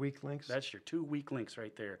 Kind of the weak links. That's your two weak links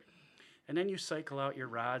right there. And then you cycle out your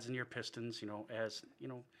rods and your pistons,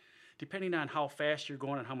 depending on how fast you're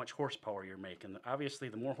going and how much horsepower you're making. Obviously,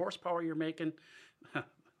 the more horsepower you're making,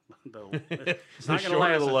 it's not going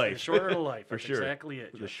to last. The shorter the life. For That's sure. exactly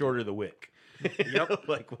it. The shorter the wick. Yep.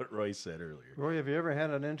 Like what Roy said earlier. Roy, have you ever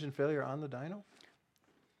had an engine failure on the dyno?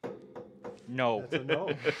 No, That's a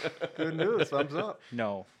no. Good news. Thumbs up.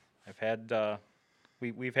 no. I've had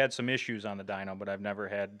we've had some issues on the dyno, but I've never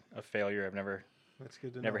had a failure. I've never That's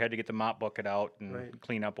good to know. never had to get the mop bucket out and Right.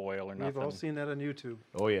 clean up oil or We've nothing. all seen that on YouTube.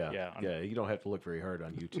 Oh yeah. Yeah, Yeah. You don't have to look very hard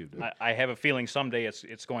on YouTube. I have a feeling someday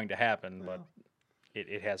it's going to happen, but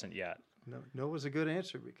it hasn't yet. No was a good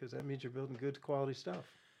answer because that means you're building good quality stuff.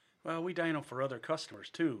 Well, we dyno for other customers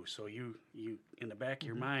too. So you in the back of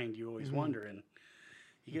your mind, you always wonder, and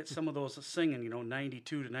you get some of those singing,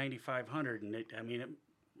 92 to 9500, and it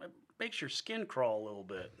makes your skin crawl a little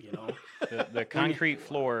bit, The concrete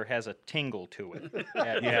floor has a tingle to it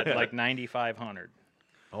at like 9,500.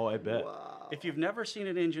 Oh, I bet. If you've never seen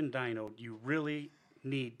an engine dyno, you really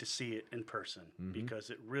need to see it in person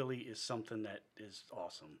because it really is something that is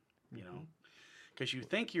awesome, because you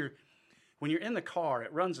think when you're in the car,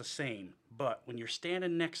 it runs the same, but when you're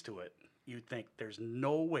standing next to it, you think there's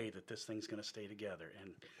no way that this thing's going to stay together,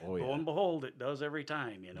 and lo and behold, it does every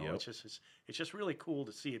time. Yep. It's just really cool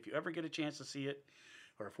to see. If you ever get a chance to see it,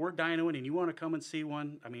 or if we're dynoing and you want to come and see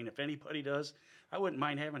one, I mean, if anybody does, I wouldn't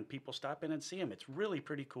mind having people stop in and see them. It's really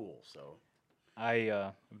pretty cool. So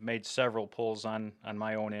I made several pulls on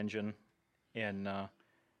my own engine in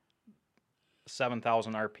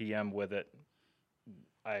 7,000 RPM with it.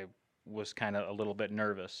 I was kind of a little bit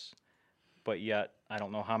nervous, but yet I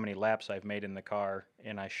don't know how many laps I've made in the car,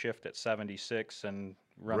 and I shift at 76 and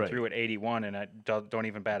run through at 81, and I don't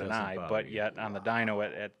even bat an eye. But yet on the dyno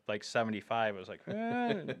at like 75, it was like,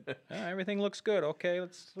 everything looks good. Okay,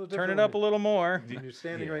 let's turn it up a little more. And you're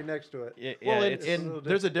standing right next to it. And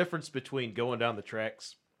there's a difference between going down the track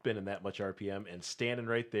spinning that much RPM and standing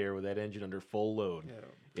right there with that engine under full load,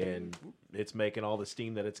 and it's making all the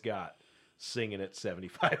steam that it's got, singing at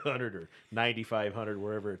 7,500 or 9,500,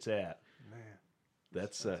 wherever it's at.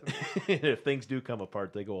 That's if things do come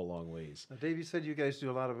apart, they go a long ways. Now, Dave, you said you guys do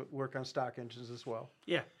a lot of work on stock engines as well.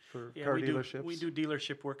 yeah, For car dealerships. We do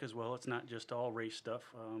dealership work as well. It's not just all race stuff.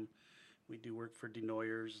 We do work for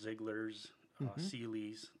Denoyers, Zigglers,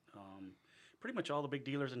 Seelys, pretty much all the big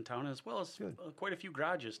dealers in town, as well as quite a few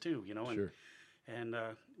garages too. And, Sure. And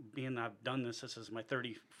being I've done this is my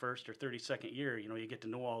 31st or 32nd year. You get to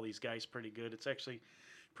know all these guys pretty good. It's actually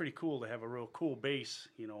pretty cool to have a real cool base,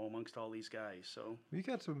 amongst all these guys. So You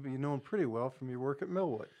got to be known pretty well from your work at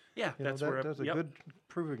Millwood. yeah, that's where that's a good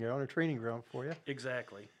proving ground or training ground for you.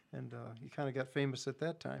 exactly. And you kind of got famous at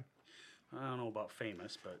that time. I don't know about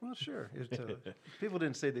famous, but Well, sure. People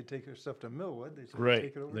didn't say they'd take their stuff to Millwood. They said Right. they'd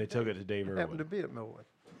take it over They to took Dave. it to Dave It happened to Erwin. be at Millwood.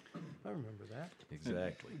 I remember that.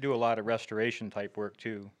 Exactly. Do a lot of restoration type work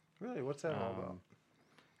too. Really? What's that all about?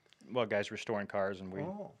 Well, guys restoring cars, and we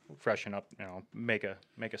freshen up, make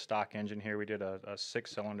a stock engine here. We did a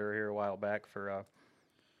 6-cylinder here a while back for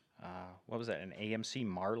what was that, an AMC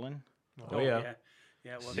Marlin? Oh, yeah.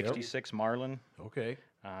 Yeah, it was 66 Marlin. Okay.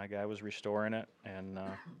 A guy was restoring it, and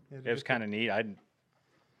it was kind of neat. I'd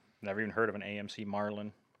never even heard of an AMC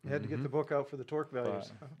Marlin. You had to get the book out for the torque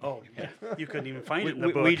values. Oh, yeah. You couldn't even find it in the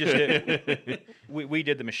we, book. we just did we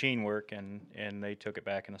did the machine work, and they took it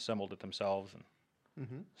back and assembled it themselves,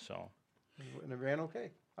 and so And it ran okay,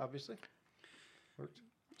 obviously. Worked.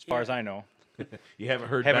 as far as I know, You haven't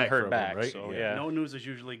heard haven't back heard from back. them, right? So yeah, No news is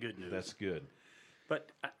usually good news. That's good. But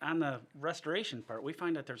on the restoration part, we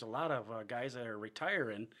find that there's a lot of guys that are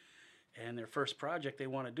retiring, and their first project they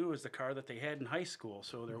want to do is the car that they had in high school.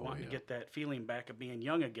 So they're wanting to get that feeling back of being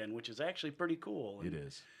young again, which is actually pretty cool. It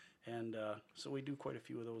is. And so we do quite a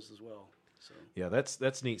few of those as well. So Yeah,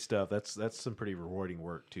 that's neat stuff. That's some pretty rewarding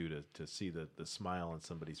work too, to see the smile on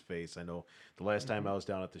somebody's face. I know the last time I was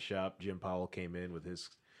down at the shop, Jim Powell came in with his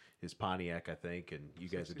Pontiac, I think, and you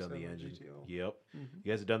guys have done the 67 engine. GTO. Yep,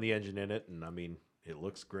 you guys have done the engine in it, and I mean it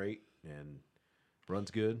looks great and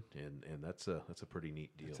runs good, and that's a pretty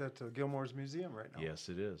neat deal. It's at Gilmore's Museum right now. Yes,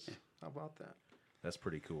 it is. How about that? That's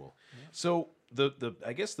pretty cool. So the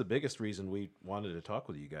I guess the biggest reason we wanted to talk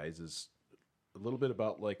with you guys is a little bit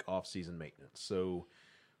about like off-season maintenance. So,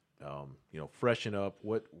 freshen up.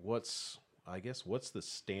 What's the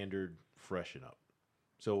standard freshen up?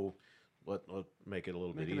 So let make it a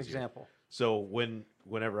little Make bit an easier. example. So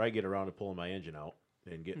whenever I get around to pulling my engine out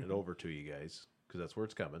and getting it over to you guys, because that's where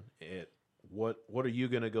it's coming, what are you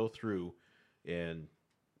going to go through and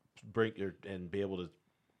and be able to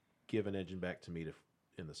give an engine back to me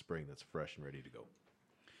in the spring that's fresh and ready to go?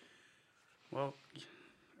 well,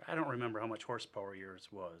 I don't remember how much horsepower yours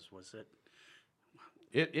was. Was it?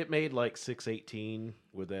 It made like 618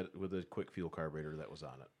 with a quick fuel carburetor that was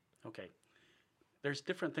on it. Okay. There's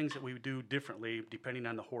different things that we would do differently depending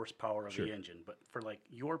on the horsepower of Sure. the engine. But for like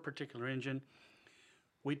your particular engine,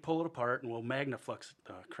 we'd pull it apart and we'll magnaflux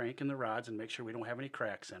the crank and the rods and make sure we don't have any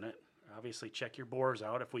cracks in it. Obviously, check your bores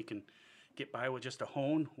out. If we can get by with just a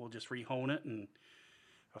hone, we'll just re-hone it, and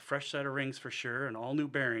a fresh set of rings for sure, and all new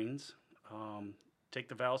bearings. Take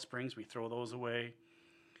the valve springs, we throw those away.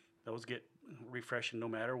 Those get refreshing no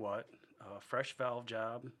matter what. Fresh valve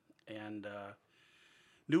job, and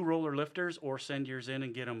new roller lifters, or send yours in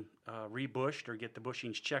and get them rebushed or get the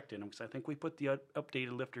bushings checked in them, because I think we put the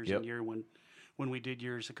updated lifters Yep. in here when we did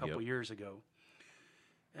yours a couple Yep. years ago.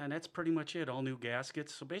 And that's pretty much it. All new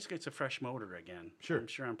gaskets. So basically, it's a fresh motor again. Sure. I'm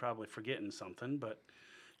sure I'm probably forgetting something, but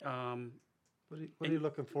What are you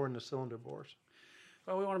looking for in the cylinder bores?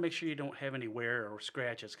 well, we want to make sure you don't have any wear or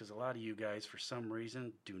scratches, because a lot of you guys, for some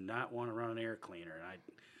reason, do not want to run an air cleaner.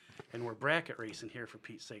 And we're bracket racing here, for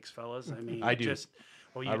Pete's sakes, fellas. I mean, I do.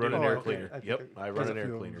 Well, you I run do. an air okay. cleaner. I think Yep, it- I run there's an a air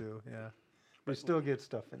few of 'em cleaner. do, yeah. But you still get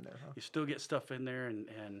stuff in there, huh? You still get stuff in there,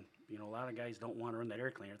 and a lot of guys don't want to run that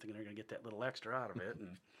air cleaner, thinking they're going to get that little extra out of it.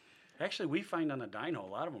 And actually, we find on the dyno, a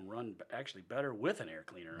lot of them run actually better with an air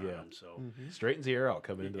cleaner on Yeah. them. So Straightens the air out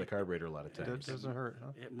coming into the carburetor a lot of That times. doesn't hurt,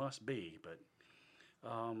 huh? it must be, but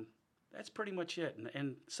that's pretty much it.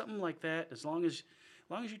 And something like that, as long as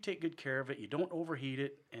you take good care of it, you don't overheat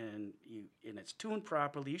it, and it's tuned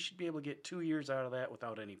properly, you should be able to get 2 years out of that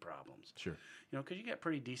without any problems. Sure. Because you got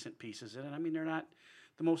pretty decent pieces in it. I mean, they're not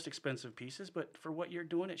the most expensive pieces, but for what you're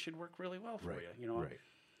doing, it should work really well for Right. you. Right.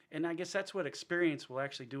 And I guess that's what experience will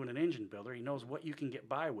actually do in an engine builder. He knows what you can get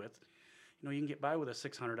by with. You can get by with a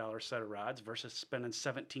 $600 set of rods versus spending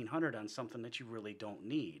 $1,700 on something that you really don't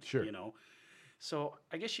need. Sure. So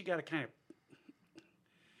I guess you got to kind of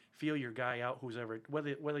feel your guy out, who's ever,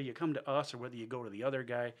 whether you come to us or whether you go to the other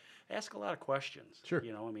guy, ask a lot of questions. Sure.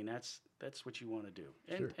 I mean, that's what you want to do.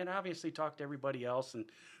 And Sure. and obviously talk to everybody else and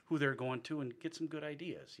who they're going to, and get some good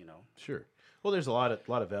ideas. Sure. Well, there's a lot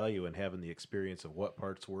of value in having the experience of what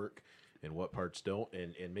parts work and what parts don't,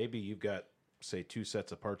 and maybe you've got, say, two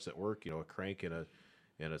sets of parts that work. A crank and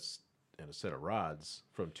a set of rods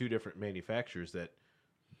from two different manufacturers that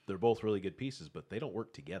they're both really good pieces, but they don't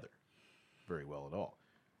work together very well at all.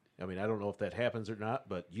 I mean, I don't know if that happens or not,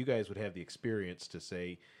 but you guys would have the experience to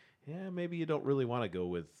say, yeah, maybe you don't really want to go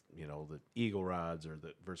with the Eagle rods or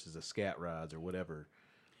versus the Scat rods or whatever.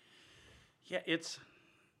 Yeah, it's.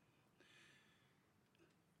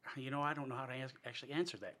 I don't know how to actually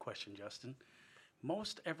answer that question, Justin.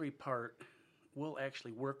 Most every part will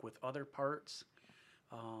actually work with other parts,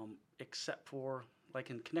 except for like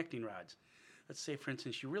in connecting rods. Let's say, for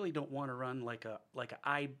instance, you really don't want to run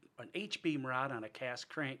an H-beam rod on a cast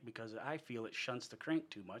crank, because I feel it shunts the crank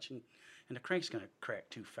too much, and the crank's going to crack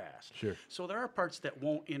too fast. Sure. So there are parts that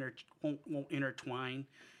won't intertwine,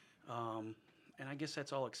 and I guess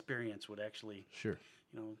that's all experience would actually. Sure.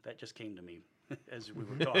 That just came to me as we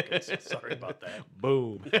were talking. So sorry about that.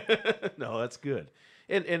 Boom. No, that's good.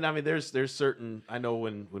 And I mean, there's certain, I know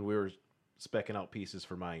when we were speccing out pieces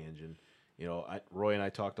for my engine, Roy and I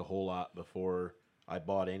talked a whole lot before I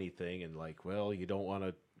bought anything, and you don't want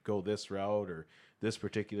to go this route, or this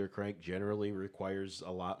particular crank generally requires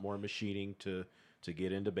a lot more machining to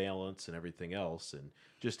get into balance and everything else. And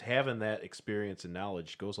just having that experience and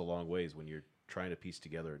knowledge goes a long ways when you're trying to piece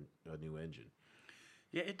together a new engine.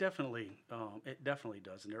 Yeah, it definitely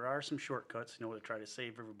does. And there are some shortcuts, to try to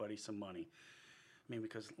save everybody some money. I mean,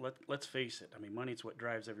 because let's face it. I mean, money's what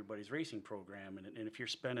drives everybody's racing program. And if you're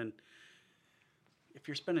spending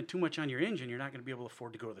too much on your engine, you're not going to be able to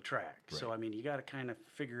afford to go to the track. Right. So I mean, you got to kind of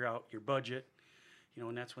figure out your budget.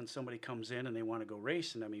 And that's when somebody comes in and they want to go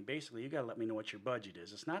racing. I mean, basically, you got to let me know what your budget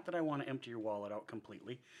is. It's not that I want to empty your wallet out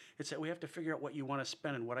completely. It's that we have to figure out what you want to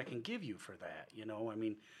spend and what I can give you for that. I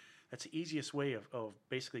mean, that's the easiest way of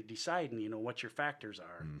basically deciding, what your factors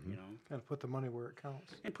are. Got to put the money where it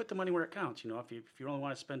counts. And put the money where it counts. If you only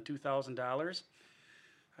want to spend $2,000,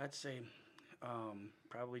 I'd say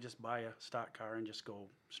probably just buy a stock car and just go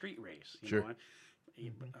street race. Sure.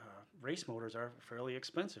 Race motors are fairly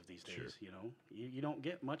expensive these days. Sure. You don't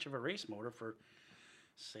get much of a race motor for,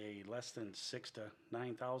 say, less than $6,000 to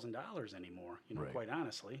 $9,000 anymore. Right. Quite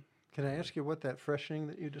honestly. Can I ask you what that freshening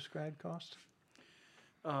that you described cost?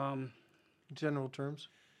 General terms.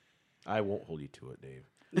 I won't hold you to it, Dave.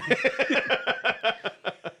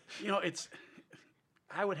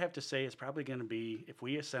 I would have to say it's probably going to be, if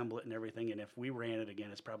we assemble it and everything, and if we ran it again,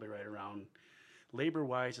 it's probably right around,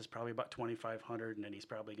 labor-wise, it's probably about $2,500, and then he's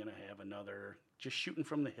probably going to have another, just shooting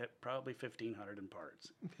from the hip, probably $1,500 in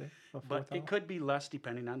parts. Okay. Well, But it 4,000. could be less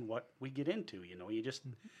depending on what we get into. You just,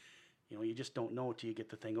 you just don't know until you get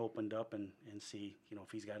the thing opened up and see,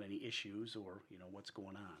 if he's got any issues or what's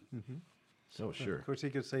going on. So sure. Of course, he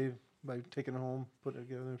could save by taking it home, putting it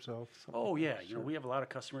together himself. something Oh like yeah, that. we have a lot of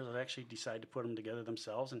customers that actually decide to put them together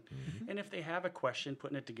themselves, and if they have a question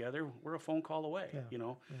putting it together, we're a phone call away.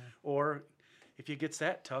 Yeah. Or if it gets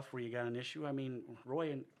that tough where you got an issue, I mean,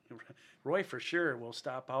 Roy for sure will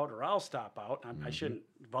stop out, or I'll stop out. I shouldn't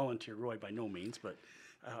volunteer Roy by no means, but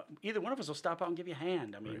either one of us will stop out and give you a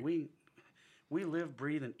hand. I mean, we live,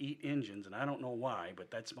 breathe, and eat engines, and I don't know why, but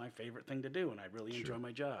that's my favorite thing to do, and I really enjoy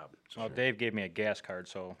my job. Well, Dave gave me a gas card,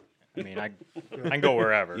 so I mean, I can go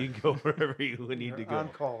wherever. You can go wherever you need You're to go. on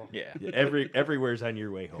call. Yeah. Everywhere's on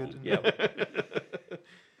your way home. Yep.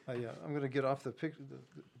 I'm going to get off the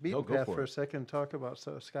beaten go path for for a it. second and talk about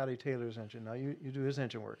Scotty Taylor's engine. Now, you do his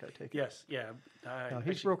engine work, I take it. Yes, yeah. Now,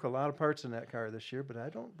 he's broke a lot of parts in that car this year, but I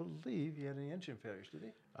don't believe he had any engine failures, did he?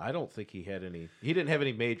 I don't think he had any. He didn't have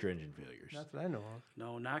any major engine failures. Not that I know of.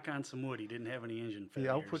 No, knock on some wood. He didn't have any engine failures.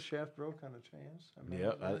 The output shaft broke on the trans. I mean,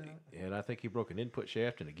 Yeah, and I think he broke an input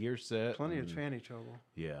shaft and a gear set. plenty of and- tranny trouble.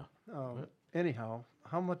 Yeah. Anyhow,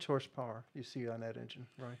 how much horsepower do you see on that engine,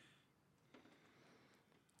 Roy?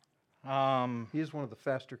 He is one of the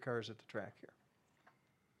faster cars at the track here.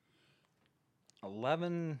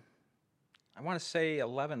 11. I want to say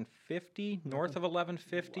 1150, north of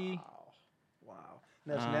 1150. Wow.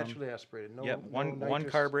 And that's naturally aspirated. No, Yep, no one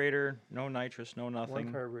nitrous, carburetor, no nitrous, no nothing.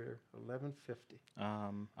 One carburetor, 1150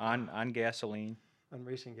 On gasoline. on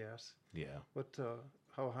racing gas. Yeah. What?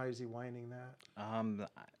 How high is he winding that?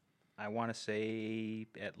 I want to say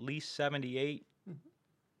at least 78.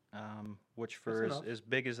 Which for That's enough. as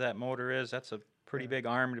big as that motor is, that's a pretty big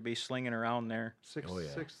arm to be slinging around there.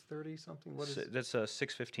 630 something. What is it? That's a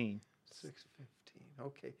 615. 615.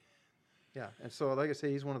 Okay. Yeah, and so like I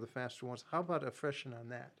say, he's one of the faster ones. How about a freshen on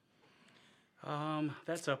that?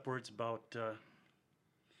 That's upwards about.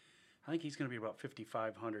 I think he's going to be about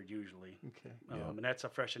 5,500 usually. Okay. And that's a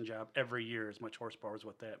freshen job every year. As much horsepower as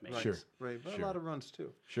what that makes. Sure. Right, but Sure. a lot of runs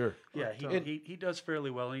too. Sure. Yeah, But, he does fairly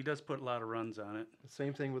well, and he does put a lot of runs on it.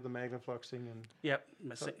 Same thing with the magnafluxing and. Yep.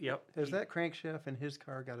 Yep. Has that crankshaft in his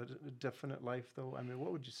car got a definite life though? I mean,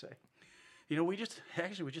 what would you say? We just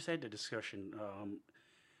had the discussion.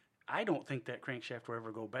 I don't think that crankshaft will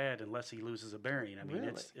ever go bad unless he loses a bearing. I mean,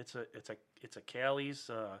 Really? it's a Cali's.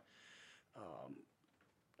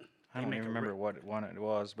 I don't make even a remember what one it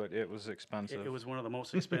was, but it was expensive. It was one of the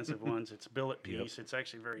most expensive ones. It's a billet Yep. piece. It's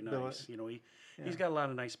actually very Billet. nice. He's got a lot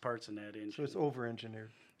of nice parts in that engine. So it's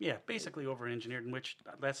over-engineered. Yeah, basically over-engineered, in which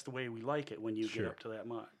that's the way we like it when you Sure. get up to that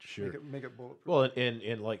much. Sure. Make it bulletproof. Well,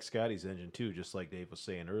 and like Scotty's engine too, just like Dave was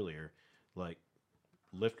saying earlier, like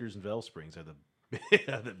lifters and valve springs are the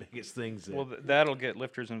the biggest things. That, Well, that'll get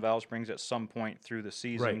lifters and valve springs at some point through the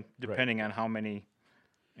season, Right, depending on how many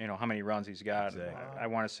runs he's got. Exactly. I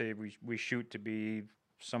want to say we shoot to be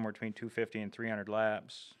somewhere between 250 and 300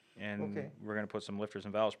 laps, and Okay. we're going to put some lifters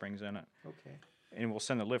and valve springs in it. Okay. And we'll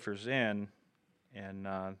send the lifters in,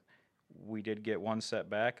 and we did get one set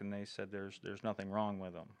back, and they said there's nothing wrong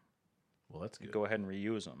with them. well, that's good. Go ahead and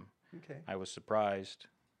reuse them. Okay. I was surprised.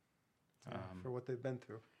 For what they've been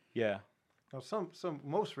through. Yeah, Now,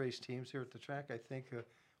 most race teams here at the track, I think,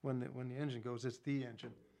 when the engine goes, it's the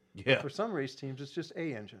engine. Yeah. For some race teams, it's just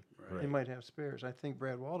a engine. Right. They might have spares. I think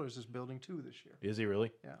Brad Walters is building 2 this year. Is he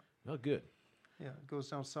really? Yeah. Oh, good. Yeah, it goes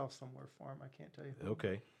down south somewhere for him. I can't tell you. who.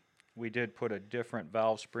 Okay. We did put a different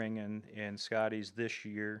valve spring in Scotty's this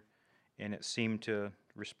year, and it seemed to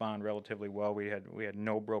respond relatively well. We had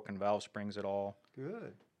no broken valve springs at all.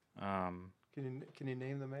 Good. Um, Can you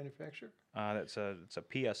name the manufacturer? it's a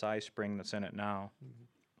PSI spring that's in it now.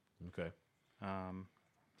 Okay. Don't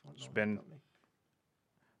It's know been- the company.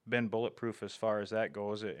 Been bulletproof as far as that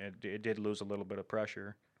goes. It did lose a little bit of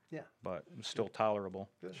pressure, Yeah. but it's still tolerable.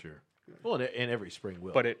 Good. Sure. Well, and every spring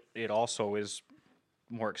will. But it also is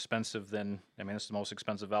more expensive than, I mean, it's the most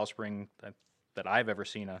expensive valve spring that I've ever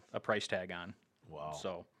seen a price tag on. Wow.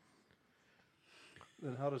 So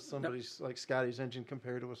Then how does somebody's like Scotty's engine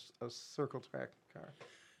compare to a circle track car?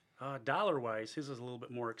 Dollar-wise, his is a little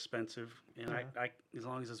bit more expensive, and I as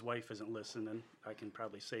long as his wife isn't listening, I can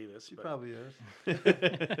probably say this. She but probably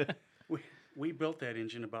is. we built that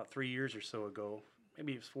engine about 3 years or so ago,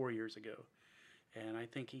 maybe it was 4 years ago, and I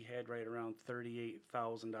think he had right around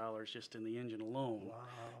 $38,000 just in the engine alone. Wow.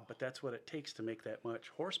 But that's what it takes to make that much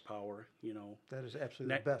horsepower, you know. That is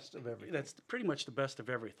absolutely That- the best of everything. That's pretty much the best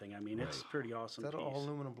of everything. I mean, it's a pretty awesome Is that piece. all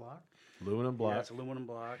aluminum block? Aluminum block. Yeah, it's aluminum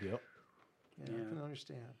block. Yep. Yeah, I Yeah. can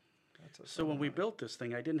understand. That's a So when we solid- built this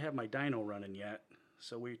thing, I didn't have my dyno running yet.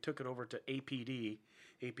 So we took it over to APD.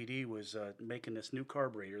 APD was making this new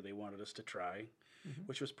carburetor they wanted us to try,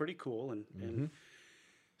 which was pretty cool. And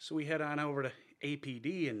so we head on over to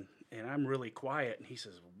APD, and I'm really quiet. And he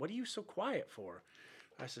says, "What are you so quiet for?"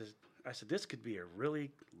 I said, "This could be a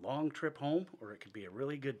really long trip home, or it could be a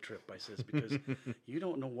really good trip." I says, "Because you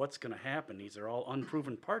don't know what's going to happen. These are all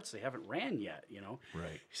unproven parts. They haven't ran yet, you know."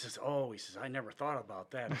 Right. He says, "Oh," he says, "I never thought about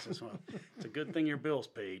that." I says, "Well, it's a good thing your bill's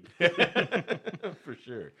paid." For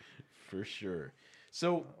sure. For sure.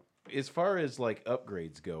 So, as far as like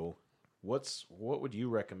upgrades go, what would you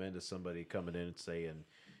recommend to somebody coming in and saying,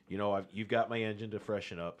 you know, you've got my engine to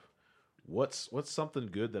freshen up. What's something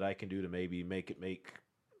good that I can do to maybe make it make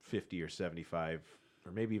 50 or 75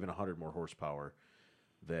 or maybe even 100 more horsepower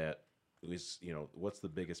that is, you know, what's the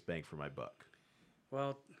biggest bang for my buck?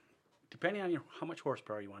 Well, depending on how much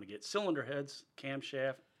horsepower you want to get, cylinder heads,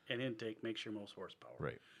 camshaft, and intake makes your most horsepower.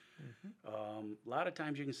 Right. A lot of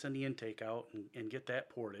times you can send the intake out and get that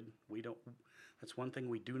ported. We don't. That's one thing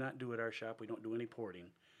we do not do at our shop. We don't do any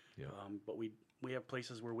porting. Yeah. But we have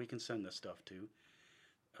places where we can send this stuff to.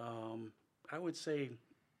 I would say,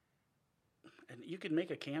 and you could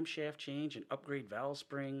make a camshaft change and upgrade valve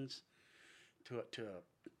springs to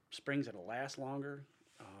springs that'll last longer.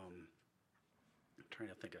 I'm trying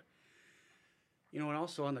to think of, you know, and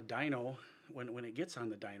also on the dyno, when it gets on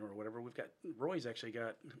the dyno or whatever, Roy's actually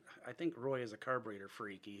got, I think Roy is a carburetor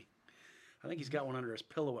freaky. I think he's got one under his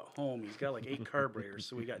pillow at home. He's got like 8 carburetors,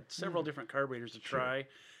 so we got several different carburetors to try.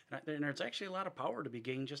 And there's actually a lot of power to be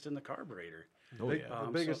gained just in the carburetor. Oh, yeah.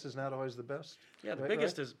 The biggest is not always the best. Yeah, the Right,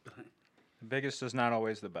 biggest right? is, the biggest is not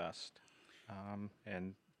always the best,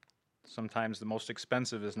 and sometimes the most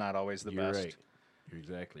expensive is not always the You're best. right. You're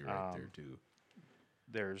exactly right there too.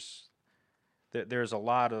 There's a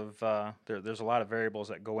lot of there's a lot of variables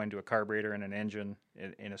that go into a carburetor and an engine,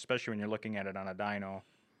 and especially when you're looking at it on a dyno.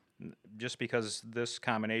 Just because this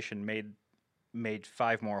combination made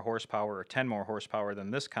 5 more horsepower or 10 more horsepower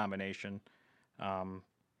than this combination,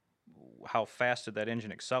 how fast did that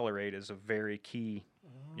engine accelerate is a very key,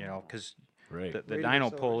 you know, because Right. the Rate of dyno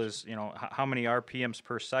pull acceleration. is, you know, how many RPMs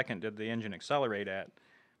per second did the engine accelerate at?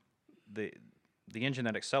 The engine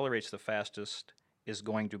that accelerates the fastest is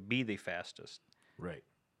going to be the fastest. Right.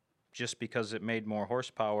 Just because it made more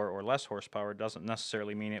horsepower or less horsepower doesn't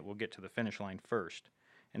necessarily mean it will get to the finish line first.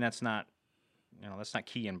 And that's not, you know, that's not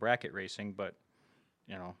key in bracket racing, but,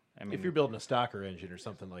 you know, I mean, If you're building a stocker engine or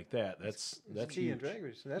something like that, that's key in huge. drag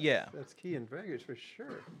racing. Yeah. That's key in drag racing for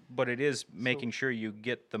sure. but it is making sure you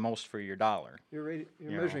get the most for your dollar. You're You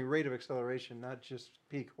know. measuring rate of acceleration, not just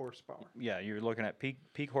peak horsepower. Yeah, you're looking at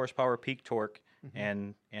peak horsepower, peak torque,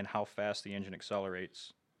 and how fast the engine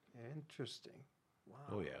accelerates. Interesting. Wow.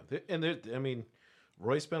 Oh yeah, I mean,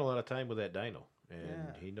 Roy spent a lot of time with that dyno, and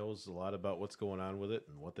Yeah. he knows a lot about what's going on with it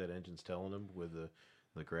and what that engine's telling him with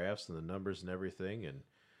the graphs and the numbers and everything. And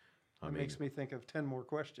It makes me think of 10 more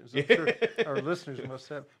questions. I'm sure our listeners must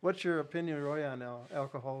have. What's your opinion, Roy, on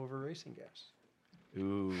alcohol over racing gas?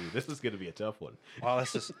 ooh, this is going to be a tough one. Well,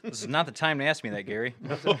 this is not the time to ask me that, Gary.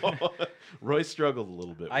 Roy struggled a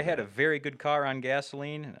little bit. I with had a that. very good car on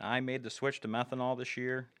gasoline. And I made the switch to methanol this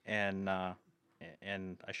year, and I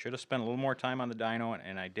should have spent a little more time on the dyno,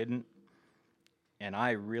 and I didn't. and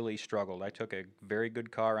I really struggled. I took a very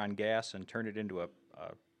good car on gas and turned it into a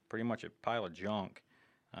pretty much a pile of junk.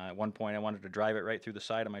 At one point, I wanted to drive it right through the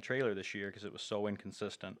side of my trailer this year because it was so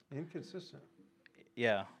inconsistent. Inconsistent.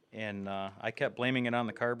 Yeah, and I kept blaming it on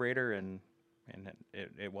the carburetor, and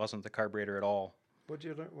it wasn't the carburetor at all. What'd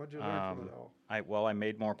you learn from it all? I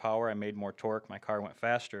made more power, I made more torque, my car went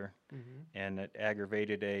faster, and it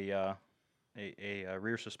aggravated a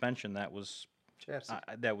rear suspension that was Chassis.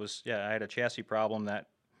 I had a chassis problem that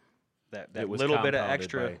It was little bit of compounded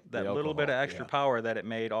extra by the little bit of alcohol, extra yeah. power that it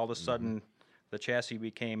made, all of a sudden the chassis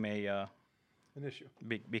became An issue.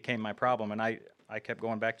 became my problem, and I kept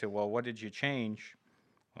going back to, well, what did you change?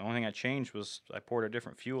 The only thing I changed was I poured a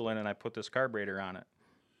different fuel in and I put this carburetor on it.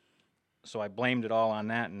 So I blamed it all on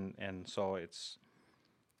that, and so it's,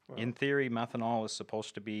 in theory, methanol is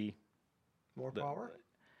supposed to be More power?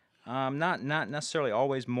 not necessarily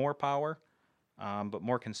always more power, but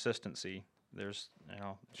more consistency. There's,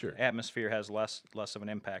 Sure. atmosphere has less of an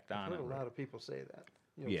impact I've on heard it. a lot of people say that.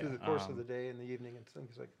 Yeah. Through the course of the day and the evening and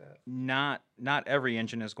things like that. Not every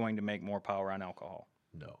engine is going to make more power on alcohol.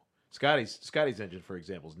 No. Scotty's engine, for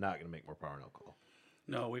example, is not going to make more power than alcohol.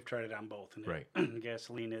 No, we've tried it on both. And Right.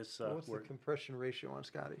 Gasoline is, What's the compression ratio on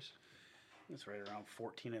Scotty's? it's right around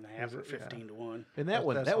 14 and a half Is or it? Yeah. 15 to 1. And That's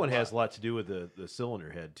that a one has lot. a lot to do with the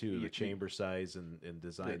cylinder head too, the chamber size and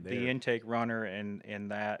design there. The intake runner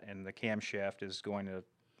and that and the camshaft is going to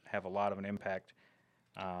have a lot of an impact.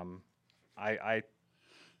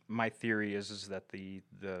 My theory is that the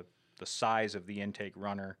size of the intake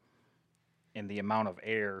runner and the amount of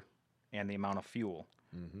air and the amount of fuel.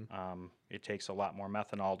 It takes a lot more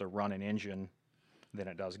methanol to run an engine than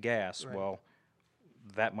it does gas. Right. Well,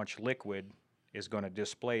 that much liquid is going to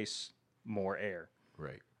displace more air.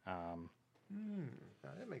 Right. Now,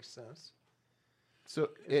 that makes sense. So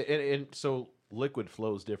and so liquid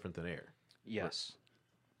flows different than air. Yes.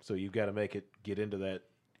 So you've got to make it get into that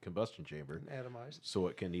combustion chamber Atomized. so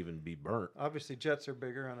it can even be burnt. Obviously, jets are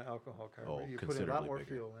bigger on an alcohol carburetor. Oh, You put in a lot considerably more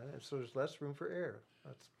bigger. fuel in it, so there's less room for air.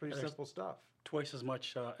 That's pretty There's- simple stuff. Twice as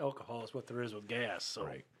much alcohol as what there is with gas. So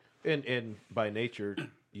Right. And by nature,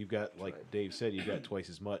 you've got, like right. Dave said, you've got twice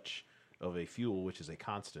as much of a fuel, which is a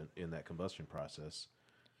constant in that combustion process,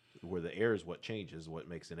 where the air is what changes, what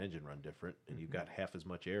makes an engine run different, and you've got half as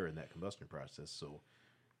much air in that combustion process. So,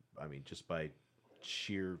 I mean, just by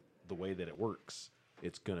sheer the way that it works,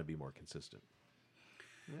 it's going to be more consistent.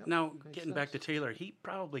 Yep, now, makes getting back to sense. Taylor, he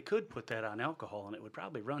probably could put that on alcohol and it would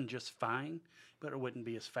probably run just fine, but it wouldn't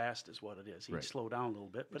be as fast as what it is. He'd Right. slow down a little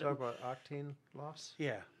bit. You But talk about octane loss?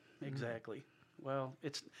 yeah, exactly. Well,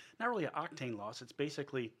 it's not really an octane loss. It's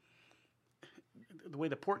basically the way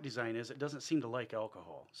the port design is. It doesn't seem to like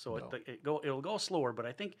alcohol, so No. it'll go slower. But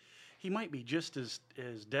I think he might be just as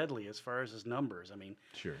deadly as far as his numbers. I mean,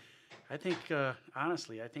 Sure. I think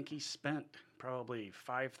honestly, I think he spent probably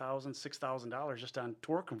 $5,000, $6,000 just on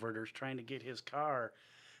torque converters trying to get his car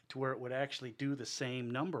to where it would actually do the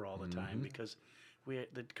same number all the time because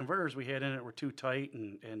the converters we had in it were too tight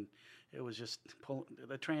and it was just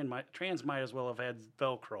the trans might as well have had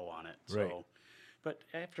Velcro on it. So, Right. but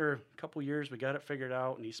after a couple years, we got it figured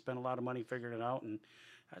out, and he spent a lot of money figuring it out. And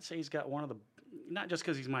I'd say he's got one of the, not just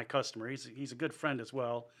because he's my customer, he's a good friend as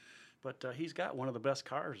well. But he's got one of the best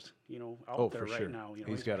cars, out there for right sure. now.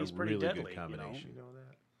 He's got a pretty really good deadly, combination. You know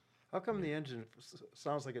that. How come the engine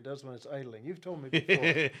sounds like it does when it's idling? You've told me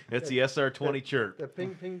before. That's the SR20 chirp. The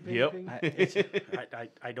ping, ping, ping, Yep. ping.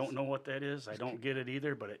 I don't know what that is. I don't get it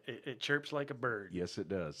either, but it chirps like a bird. Yes, it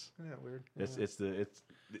does. Isn't that weird? It's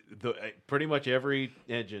pretty much every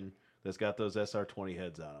engine that's got those SR20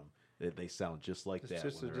 heads on them. They sound just like It's that.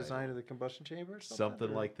 just the when they're design idle. of the combustion chamber or something? Something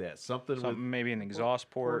or- like that. Something Something with maybe in the exhaust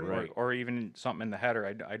port Right. or even something in the header.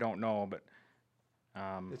 I don't know, but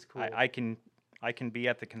It's cool. I can be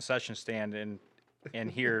at the concession stand and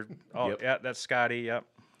hear, oh, Yep. yeah, that's Scotty, yep,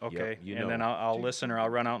 okay. you and then know. I'll listen or I'll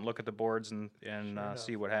run out and look at the boards and enough.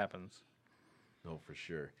 see what happens. No, for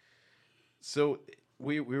sure. So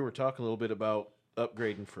we were talking a little bit about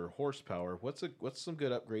upgrading for horsepower. What's some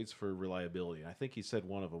good upgrades for reliability? And I think he said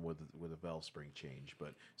one of them with a valve spring change. But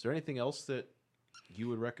is there anything else that you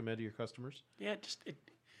would recommend to your customers? Yeah,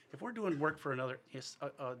 if we're doing work for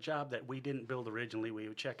a job that we didn't build originally, we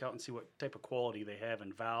would check out and see what type of quality they have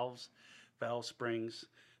in valves, valve springs,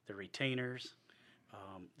 the retainers.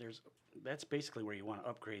 That's basically where you want to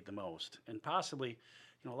upgrade the most. And possibly,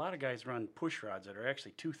 a lot of guys run push rods that are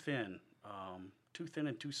actually too thin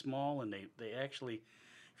and too small, and they actually,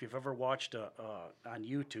 if you've ever watched on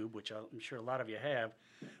YouTube, which I'm sure a lot of you have,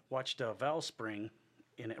 watched a valve spring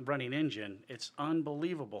in a running engine, it's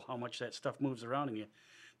unbelievable how much that stuff moves around in you.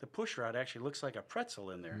 the push rod actually looks like a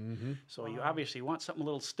pretzel in there. Mm-hmm. So you obviously want something a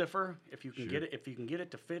little stiffer if you can get it. If you can get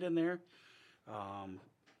it to fit in there.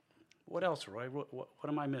 What else, Roy? What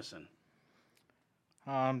am I missing?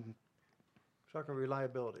 Talking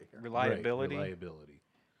reliability here. Reliability. Right, reliability.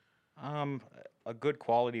 A good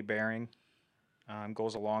quality bearing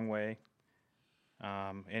goes a long way.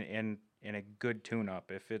 And a good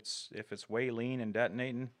tune-up. If it's way lean and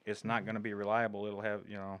detonating, it's not going to be reliable. It'll have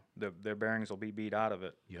their bearings will be beat out of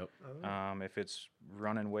it. Yep. If it's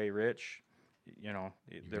running way rich,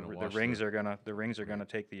 the rings are gonna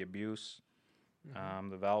take the abuse.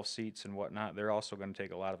 The valve seats and whatnot, they're also going to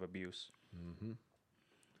take a lot of abuse.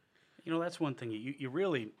 Mm-hmm. That's one thing. You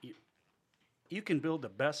really you can build the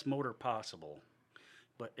best motor possible,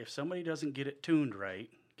 but if somebody doesn't get it tuned right,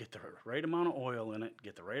 get the right amount of oil in it,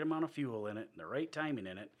 get the right amount of fuel in it, and the right timing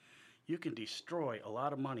in it, you can destroy a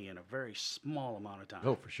lot of money in a very small amount of time.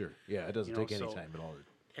 Oh, for sure. Yeah, it doesn't take any so- time at all.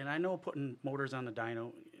 And I know putting motors on the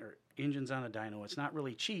dyno or engines on the dyno, it's not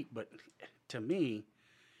really cheap, but to me,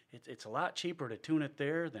 it's a lot cheaper to tune it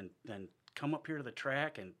there than come up here to the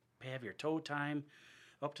track and have your tow time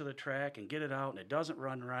up to the track and get it out, and it doesn't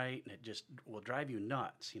run right, and it just will drive you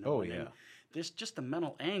nuts. Oh, And yeah. then just the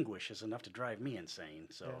mental anguish is enough to drive me insane.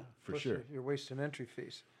 So For Plus sure. You're wasting entry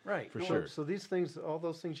fees. right, For no, sure. So these things, all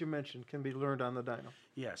those things you mentioned, can be learned on the dyno.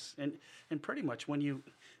 Yes, and pretty much when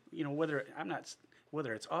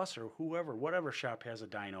whether it's us or whoever, whatever shop has a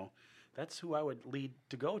dyno, that's who I would lead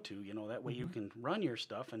to go to. That way you can run your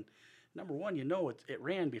stuff, and number one, it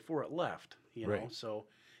ran before it left. Right. So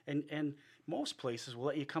and most places will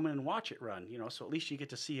let you come in and watch it run. So at least you get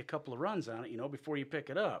to see a couple of runs on it. Before you pick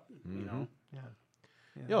it up. Yeah.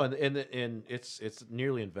 And it's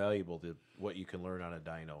nearly invaluable to what you can learn on a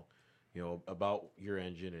dyno, about your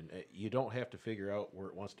engine, and you don't have to figure out where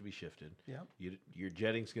it wants to be shifted. Yeah. Your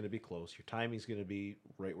jetting's going to be close. Your timing's going to be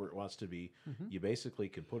right where it wants to be. You basically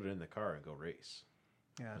can put it in the car and go race.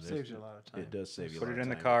 Yeah, it And saves you a lot of time. It does save you a Put lot it of in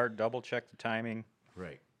the time. car, double check the timing,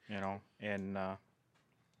 Right. and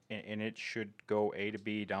it should go A to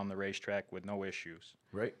B down the racetrack with no issues.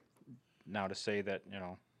 Right. Now to say that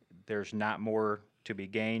there's not more to be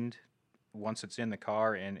gained once it's in the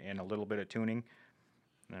car and a little bit of tuning,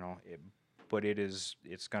 but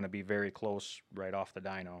it's going to be very close right off the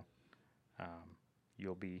dyno.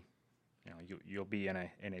 You'll be you'll be in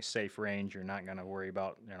a safe range. You're not going to worry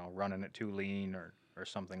about running it too lean or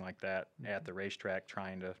something like that at the racetrack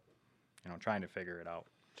trying to figure it out.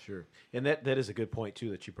 Sure. And that is a good point, too,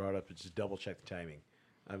 that you brought up. It's just double check the timing.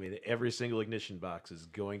 I mean, every single ignition box is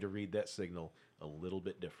going to read that signal a little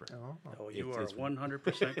bit different. Oh, you It's- are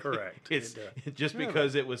 100% correct. It's just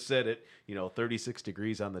because it was set at 36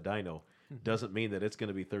 degrees on the dyno doesn't mean that it's going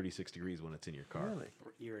to be 36 degrees when it's in your car. Really?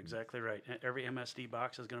 You're exactly right. Every MSD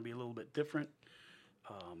box is going to be a little bit different.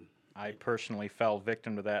 I personally fell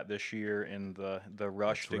victim to that this year in the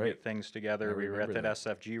rush That's to right. get things together. I We were at remember that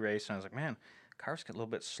SFG race, and I was like, man, cars get a little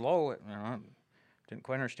bit slow. Didn't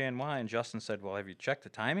quite understand why. And Justin said, well, have you checked the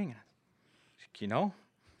timing? I said,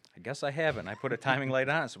 I guess I haven't. I put a timing light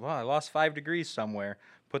on. I said, well, I lost 5 degrees somewhere.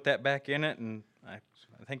 Put that back in it, and I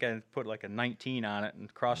think I put like a 19 on it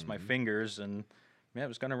and crossed my fingers, and it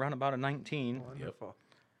was going to run about a 19. Wonderful.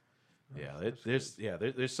 Yeah,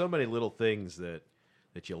 there's so many little things that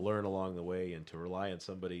you learn along the way, and to rely on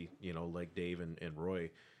somebody like Dave and Roy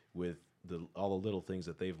with all the little things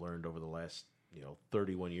that they've learned over the last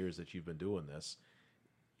 31 years that you've been doing this.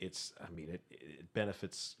 It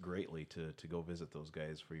benefits greatly to go visit those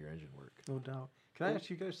guys for your engine work. No doubt. Can I ask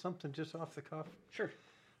you guys something just off the cuff? Sure.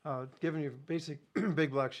 Given your basic big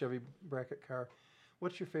block Chevy bracket car,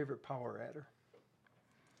 what's your favorite power adder?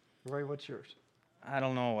 Roy, what's yours? I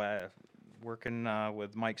don't know. Working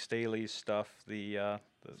with Mike Staley's stuff, the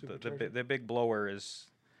big blower is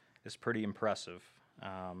pretty impressive.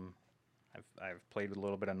 I've played with a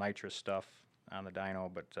little bit of nitrous stuff on the dyno,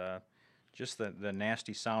 but just the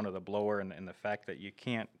nasty sound of the blower and the fact that you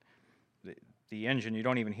can't the engine, you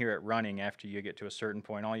don't even hear it running after you get to a certain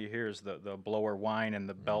point. All you hear is the blower whine and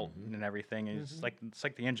the belt and everything. And it's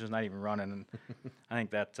like the engine's not even running. And I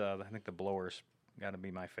think the blower's got to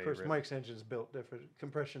be my Of favorite. course, Mike's engine's built different.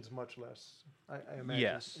 Compression's much less, I imagine.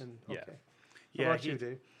 Yes, yeah. Okay. Yeah, How about you,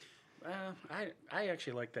 Dave? I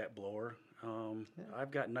actually like that blower.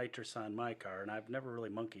 I've got nitrous on my car, and I've never really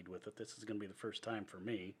monkeyed with it. This is going to be the first time for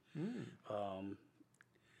me.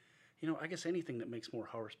 I guess anything that makes more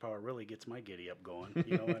horsepower really gets my giddy up going.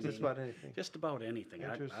 Just about anything. Just about anything.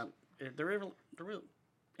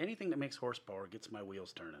 Anything that makes horsepower gets my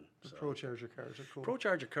wheels turning. So. Pro Charger cars are cool. Pro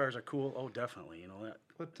Charger cars are cool. Oh, definitely.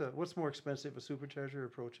 That. What's more expensive, a supercharger or a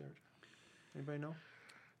Pro Charger? Anybody know?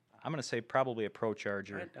 I'm going to say probably a Pro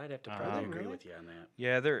Charger. I'd have to probably agree with you on that.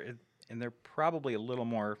 Yeah, they're probably a little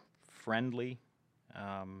more friendly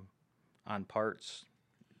on parts.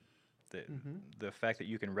 The fact that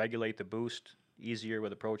you can regulate the boost easier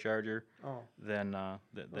with a Pro Charger than a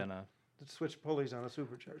Switch pulleys on a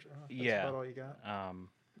supercharger. Huh? That's yeah. about all you got.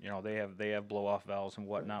 You know, they have blow off valves and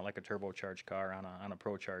whatnot like a turbocharged car on a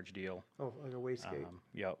Pro Charge deal. Oh, like a wastegate.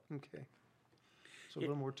 Yep. Okay. So a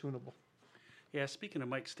little more tunable. Yeah, speaking of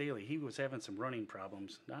Mike Staley, he was having some running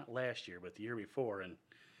problems, not last year, but the year before, and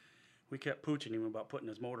we kept pooching him about putting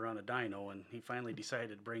his motor on a dyno, and he finally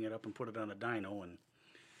decided to bring it up and put it on a dyno,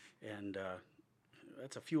 and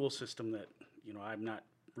that's a fuel system that, you know, I'm not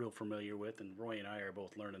real familiar with, and Roy and I are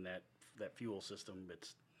both learning that fuel system.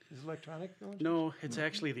 Is it electronic? No, it's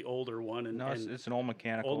actually the older one. And, No, it's an old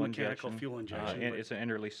mechanical injection. Fuel injection. It's an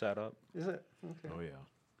interly setup. Is it? Okay. Oh, yeah.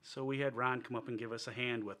 So we had Ron come up and give us a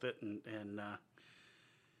hand with it, and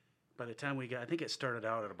by the time we got, I think it started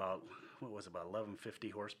out at about 1150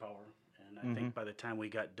 horsepower, and I think by the time we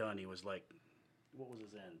got done, he was like, what was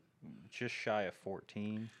his end? Just shy of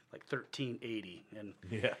 14. Like 1380, and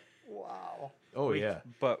Yeah. Wow. Oh, yeah.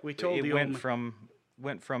 But We told it the went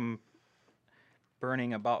old from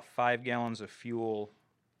burning about 5 gallons of fuel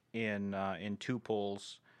in 2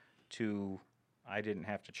 pulls to, I didn't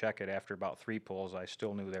have to check it after about 3 pulls. I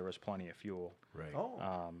still knew there was plenty of fuel. Right.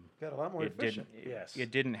 Oh, got a lot more It efficient. Yes.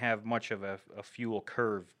 It didn't have much of a fuel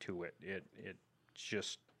curve to it. It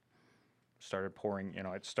just started pouring. You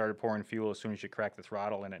know, it started pouring fuel as soon as you cracked the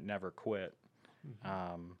throttle, and it never quit.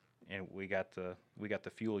 And we got the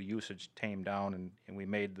fuel usage tamed down, and we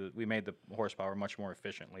made the horsepower much more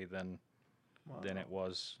efficiently than it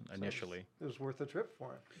was initially. It was worth the trip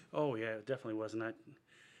for him. Oh yeah, it definitely wasn't.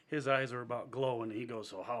 His eyes were about glowing, and he goes,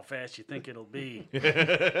 "So how fast you think it'll be?"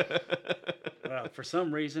 Well, for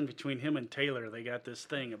some reason, between him and Taylor, they got this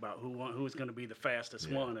thing about who's going to be the fastest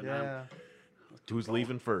one, and Yeah. Who's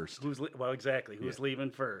leaving first? well, exactly, who's leaving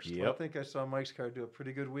first. Yep. I think I saw Mike's car do a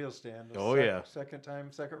pretty good wheel stand. Oh, yeah. Second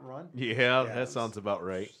run. Yeah, it that was- sounds about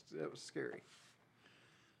right. That was scary.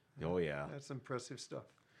 Oh, yeah. That's impressive stuff.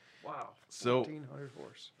 Wow. So- 1,400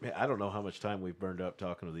 horse. Man, I don't know how much time we've burned up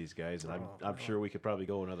talking to these guys, and I'm sure we could probably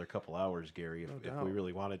go another couple hours, Gary, if doubt. we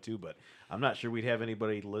really wanted to. But I'm not sure we'd have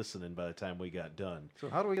anybody listening by the time we got done. So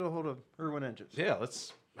how do we get a hold of Erwin Engines? Yeah,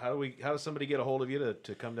 how does somebody get a hold of you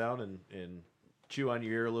to come down and chew on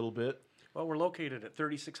your ear a little bit? Well, we're located at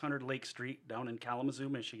 3600 Lake Street down in Kalamazoo,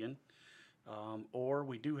 Michigan. Or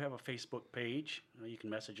we do have a Facebook page. You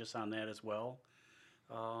can message us on that as well.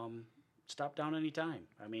 Stop down anytime.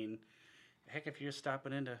 I mean, heck, if you're just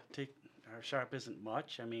stopping in to take, our shop isn't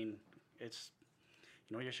much. I mean, it's,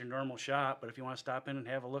 just your normal shop. But if you want to stop in and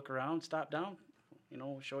have a look around, stop down.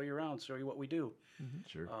 Show you around, show you what we do.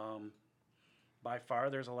 Sure. By far,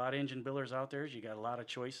 there's a lot of engine builders out there. You got a lot of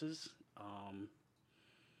choices.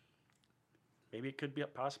 Maybe it could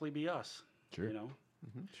possibly be us. Sure.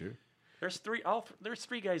 Sure. There's three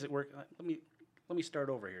guys that work. Let me start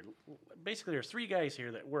over here. Basically, there's 3 guys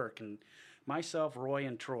here that work, and myself, Roy,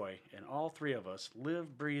 and Troy, and all 3 of us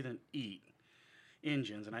live, breathe, and eat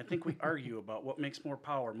engines. And I think we argue about what makes more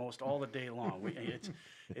power most all the day long.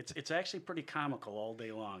 It's actually pretty comical all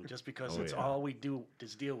day long, just because it's all we do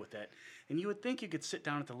is deal with that. And you would think you could sit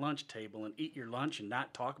down at the lunch table and eat your lunch and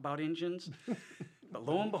not talk about engines. But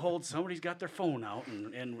lo and behold, somebody's got their phone out,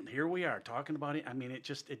 and here we are talking about it. I mean,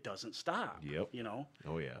 it doesn't stop. Yep.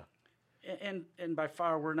 Oh, yeah. And by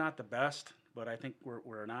far, we're not the best, but I think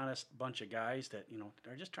we're an honest bunch of guys that,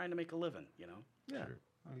 are just trying to make a living, Yeah. Sure.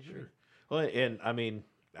 I agree. Sure. Well, and I mean,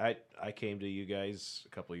 I came to you guys a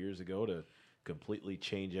couple of years ago to completely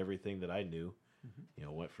change everything that I knew.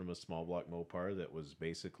 Went from a small block Mopar that was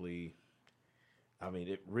basically, I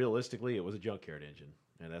mean, realistically, it was a junkyard engine,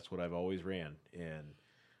 and that's what I've always ran. And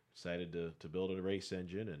decided to build a race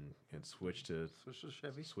engine and switch to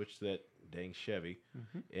Chevy. switch to that dang Chevy.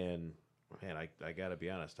 And man, I got to be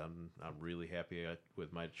honest, I'm really happy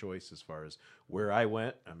with my choice as far as where I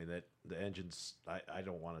went. I mean, that the engine's, I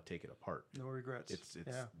don't want to take it apart. No regrets. It's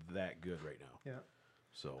Yeah. that good right now. Yeah.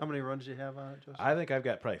 So How many runs do you have on it, Joseph? I think I've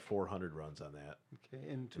got probably 400 runs on that Okay,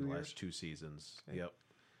 in 2 in the years. last 2 seasons. Okay. Yep.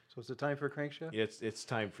 So is it time for a crankshaft? It's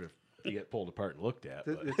time to get pulled apart and looked at.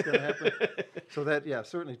 But. It's going to happen. So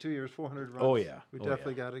certainly 2 years, 400 runs. Oh, yeah. We Oh,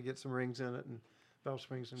 definitely yeah. got to get some rings in it and valve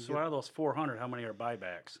springs. And So out of those 400, how many are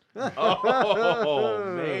buybacks?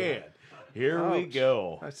 Oh man, here we Ouch.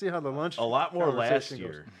 go. I see how the lunch. A lot more last conversation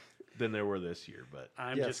goes. year. than there were this year. But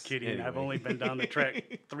I'm Yes. just kidding. I've Anyway. only been down the track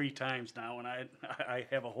 3 times now, and I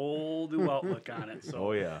have a whole new outlook on it. So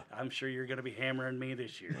Oh, yeah. I'm sure you're going to be hammering me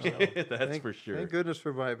this year. So. that's for sure. Thank goodness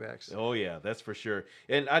for buybacks. Oh yeah, that's for sure.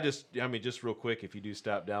 And I mean, just real quick, if you do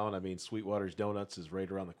stop down, I mean, Sweetwater's Donuts is right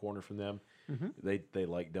around the corner from them. They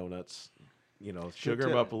like donuts, sugar them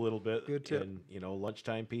tip. up a little bit. Good tip. And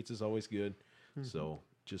lunchtime pizza's always good. So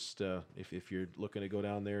just if you're looking to go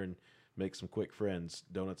down there and make some quick friends,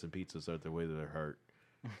 donuts and pizzas are the way to their heart.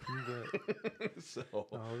 So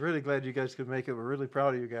We're really glad you guys could make it. We're really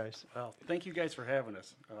proud of you guys. Well, thank you guys for having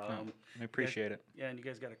us. I appreciate it. Yeah, and you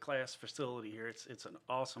guys got a class facility here. It's an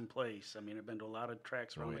awesome place. I mean, I've been to a lot of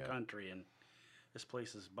tracks around the yeah. country, and this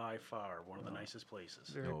place is by far one of the nicest places.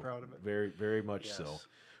 Very proud of it. very, very much so. Yes.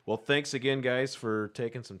 Well, thanks again, guys, for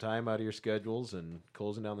taking some time out of your schedules and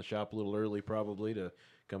closing down the shop a little early, probably, to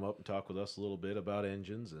come up and talk with us a little bit about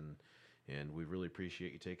engines. And we really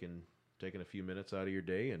appreciate you taking a few minutes out of your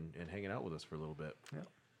day and hanging out with us for a little bit.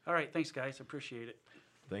 All right, thanks, guys. Appreciate it.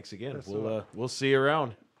 Thanks again. Yes, We'll see you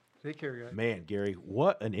around. Take care, guys. Man, Gary,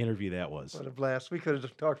 what an interview that was. What a blast. We could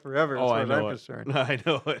have talked forever as Oh, far I as know I'm it. concerned. I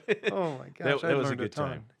know it. Oh, my gosh. That I was a learned good ton.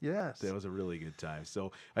 time. Yes. That was a really good time.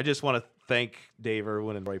 So I just want to thank Dave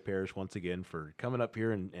Erwin and Roy Parrish once again for coming up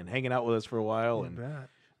here and hanging out with us for a while. You And bet.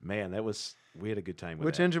 man, we had a good time with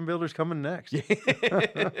Which that. engine builder's coming next?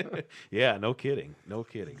 Yeah, no kidding. No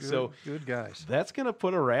kidding. Good, So good guys. that's going to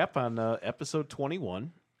put a wrap on episode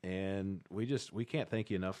 21. And we can't thank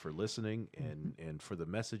you enough for listening and for the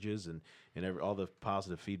messages and all the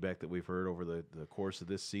positive feedback that we've heard over the course of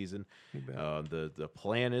this season. bet. The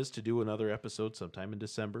plan is to do another episode sometime in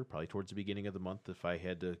December, probably towards the beginning of the month, if I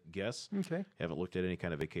had to guess. Okay. Haven't looked at any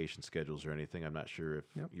kind of vacation schedules or anything. I'm not sure if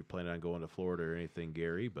you're planning on going to Florida or anything,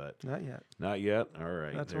 Gary, but Not yet. not yet. All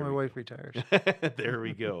right. That's there when my we wife retires. there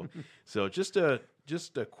we go. So just a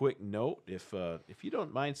quick note, if you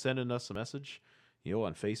don't mind sending us a message,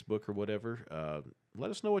 on Facebook or whatever,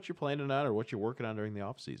 let us know what you're planning on or what you're working on during the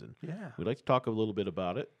off season. Yeah. We'd like to talk a little bit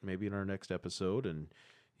about it, maybe in our next episode, and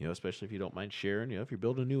especially if you don't mind sharing, if you're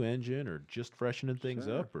building a new engine or just freshening things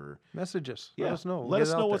Sure. up, or Message us. Let us know. We'll let get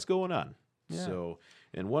us it know out what's there. going on. Yeah. So,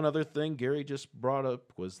 and one other thing Gary just brought up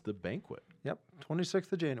was the banquet, Yep.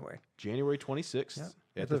 26th of January. January 26th Yep.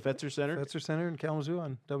 at the Fetzer Center. Fetzer Center in Kalamazoo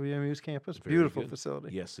on WMU's campus. Very Beautiful good.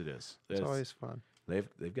 facility. Yes, it is. It's That's- always fun.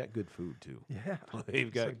 They've got good food too. Yeah. They've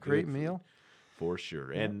It's got a great good meal. food, for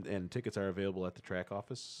sure. And tickets are available at the track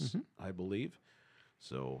office, I believe.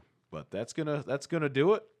 So, but that's gonna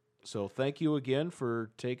do it. So thank you again for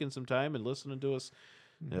taking some time and listening to us.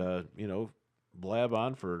 Blab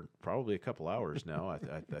on for probably a couple hours now, I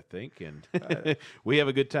think, and we have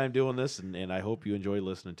a good time doing this, and I hope you enjoy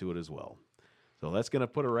listening to it as well. So that's going to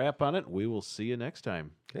put a wrap on it. We will see you next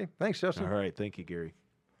time. Okay. Thanks, Justin. All right. Thank you, Gary.